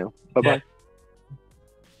 Take care now. Bye-bye. Yeah.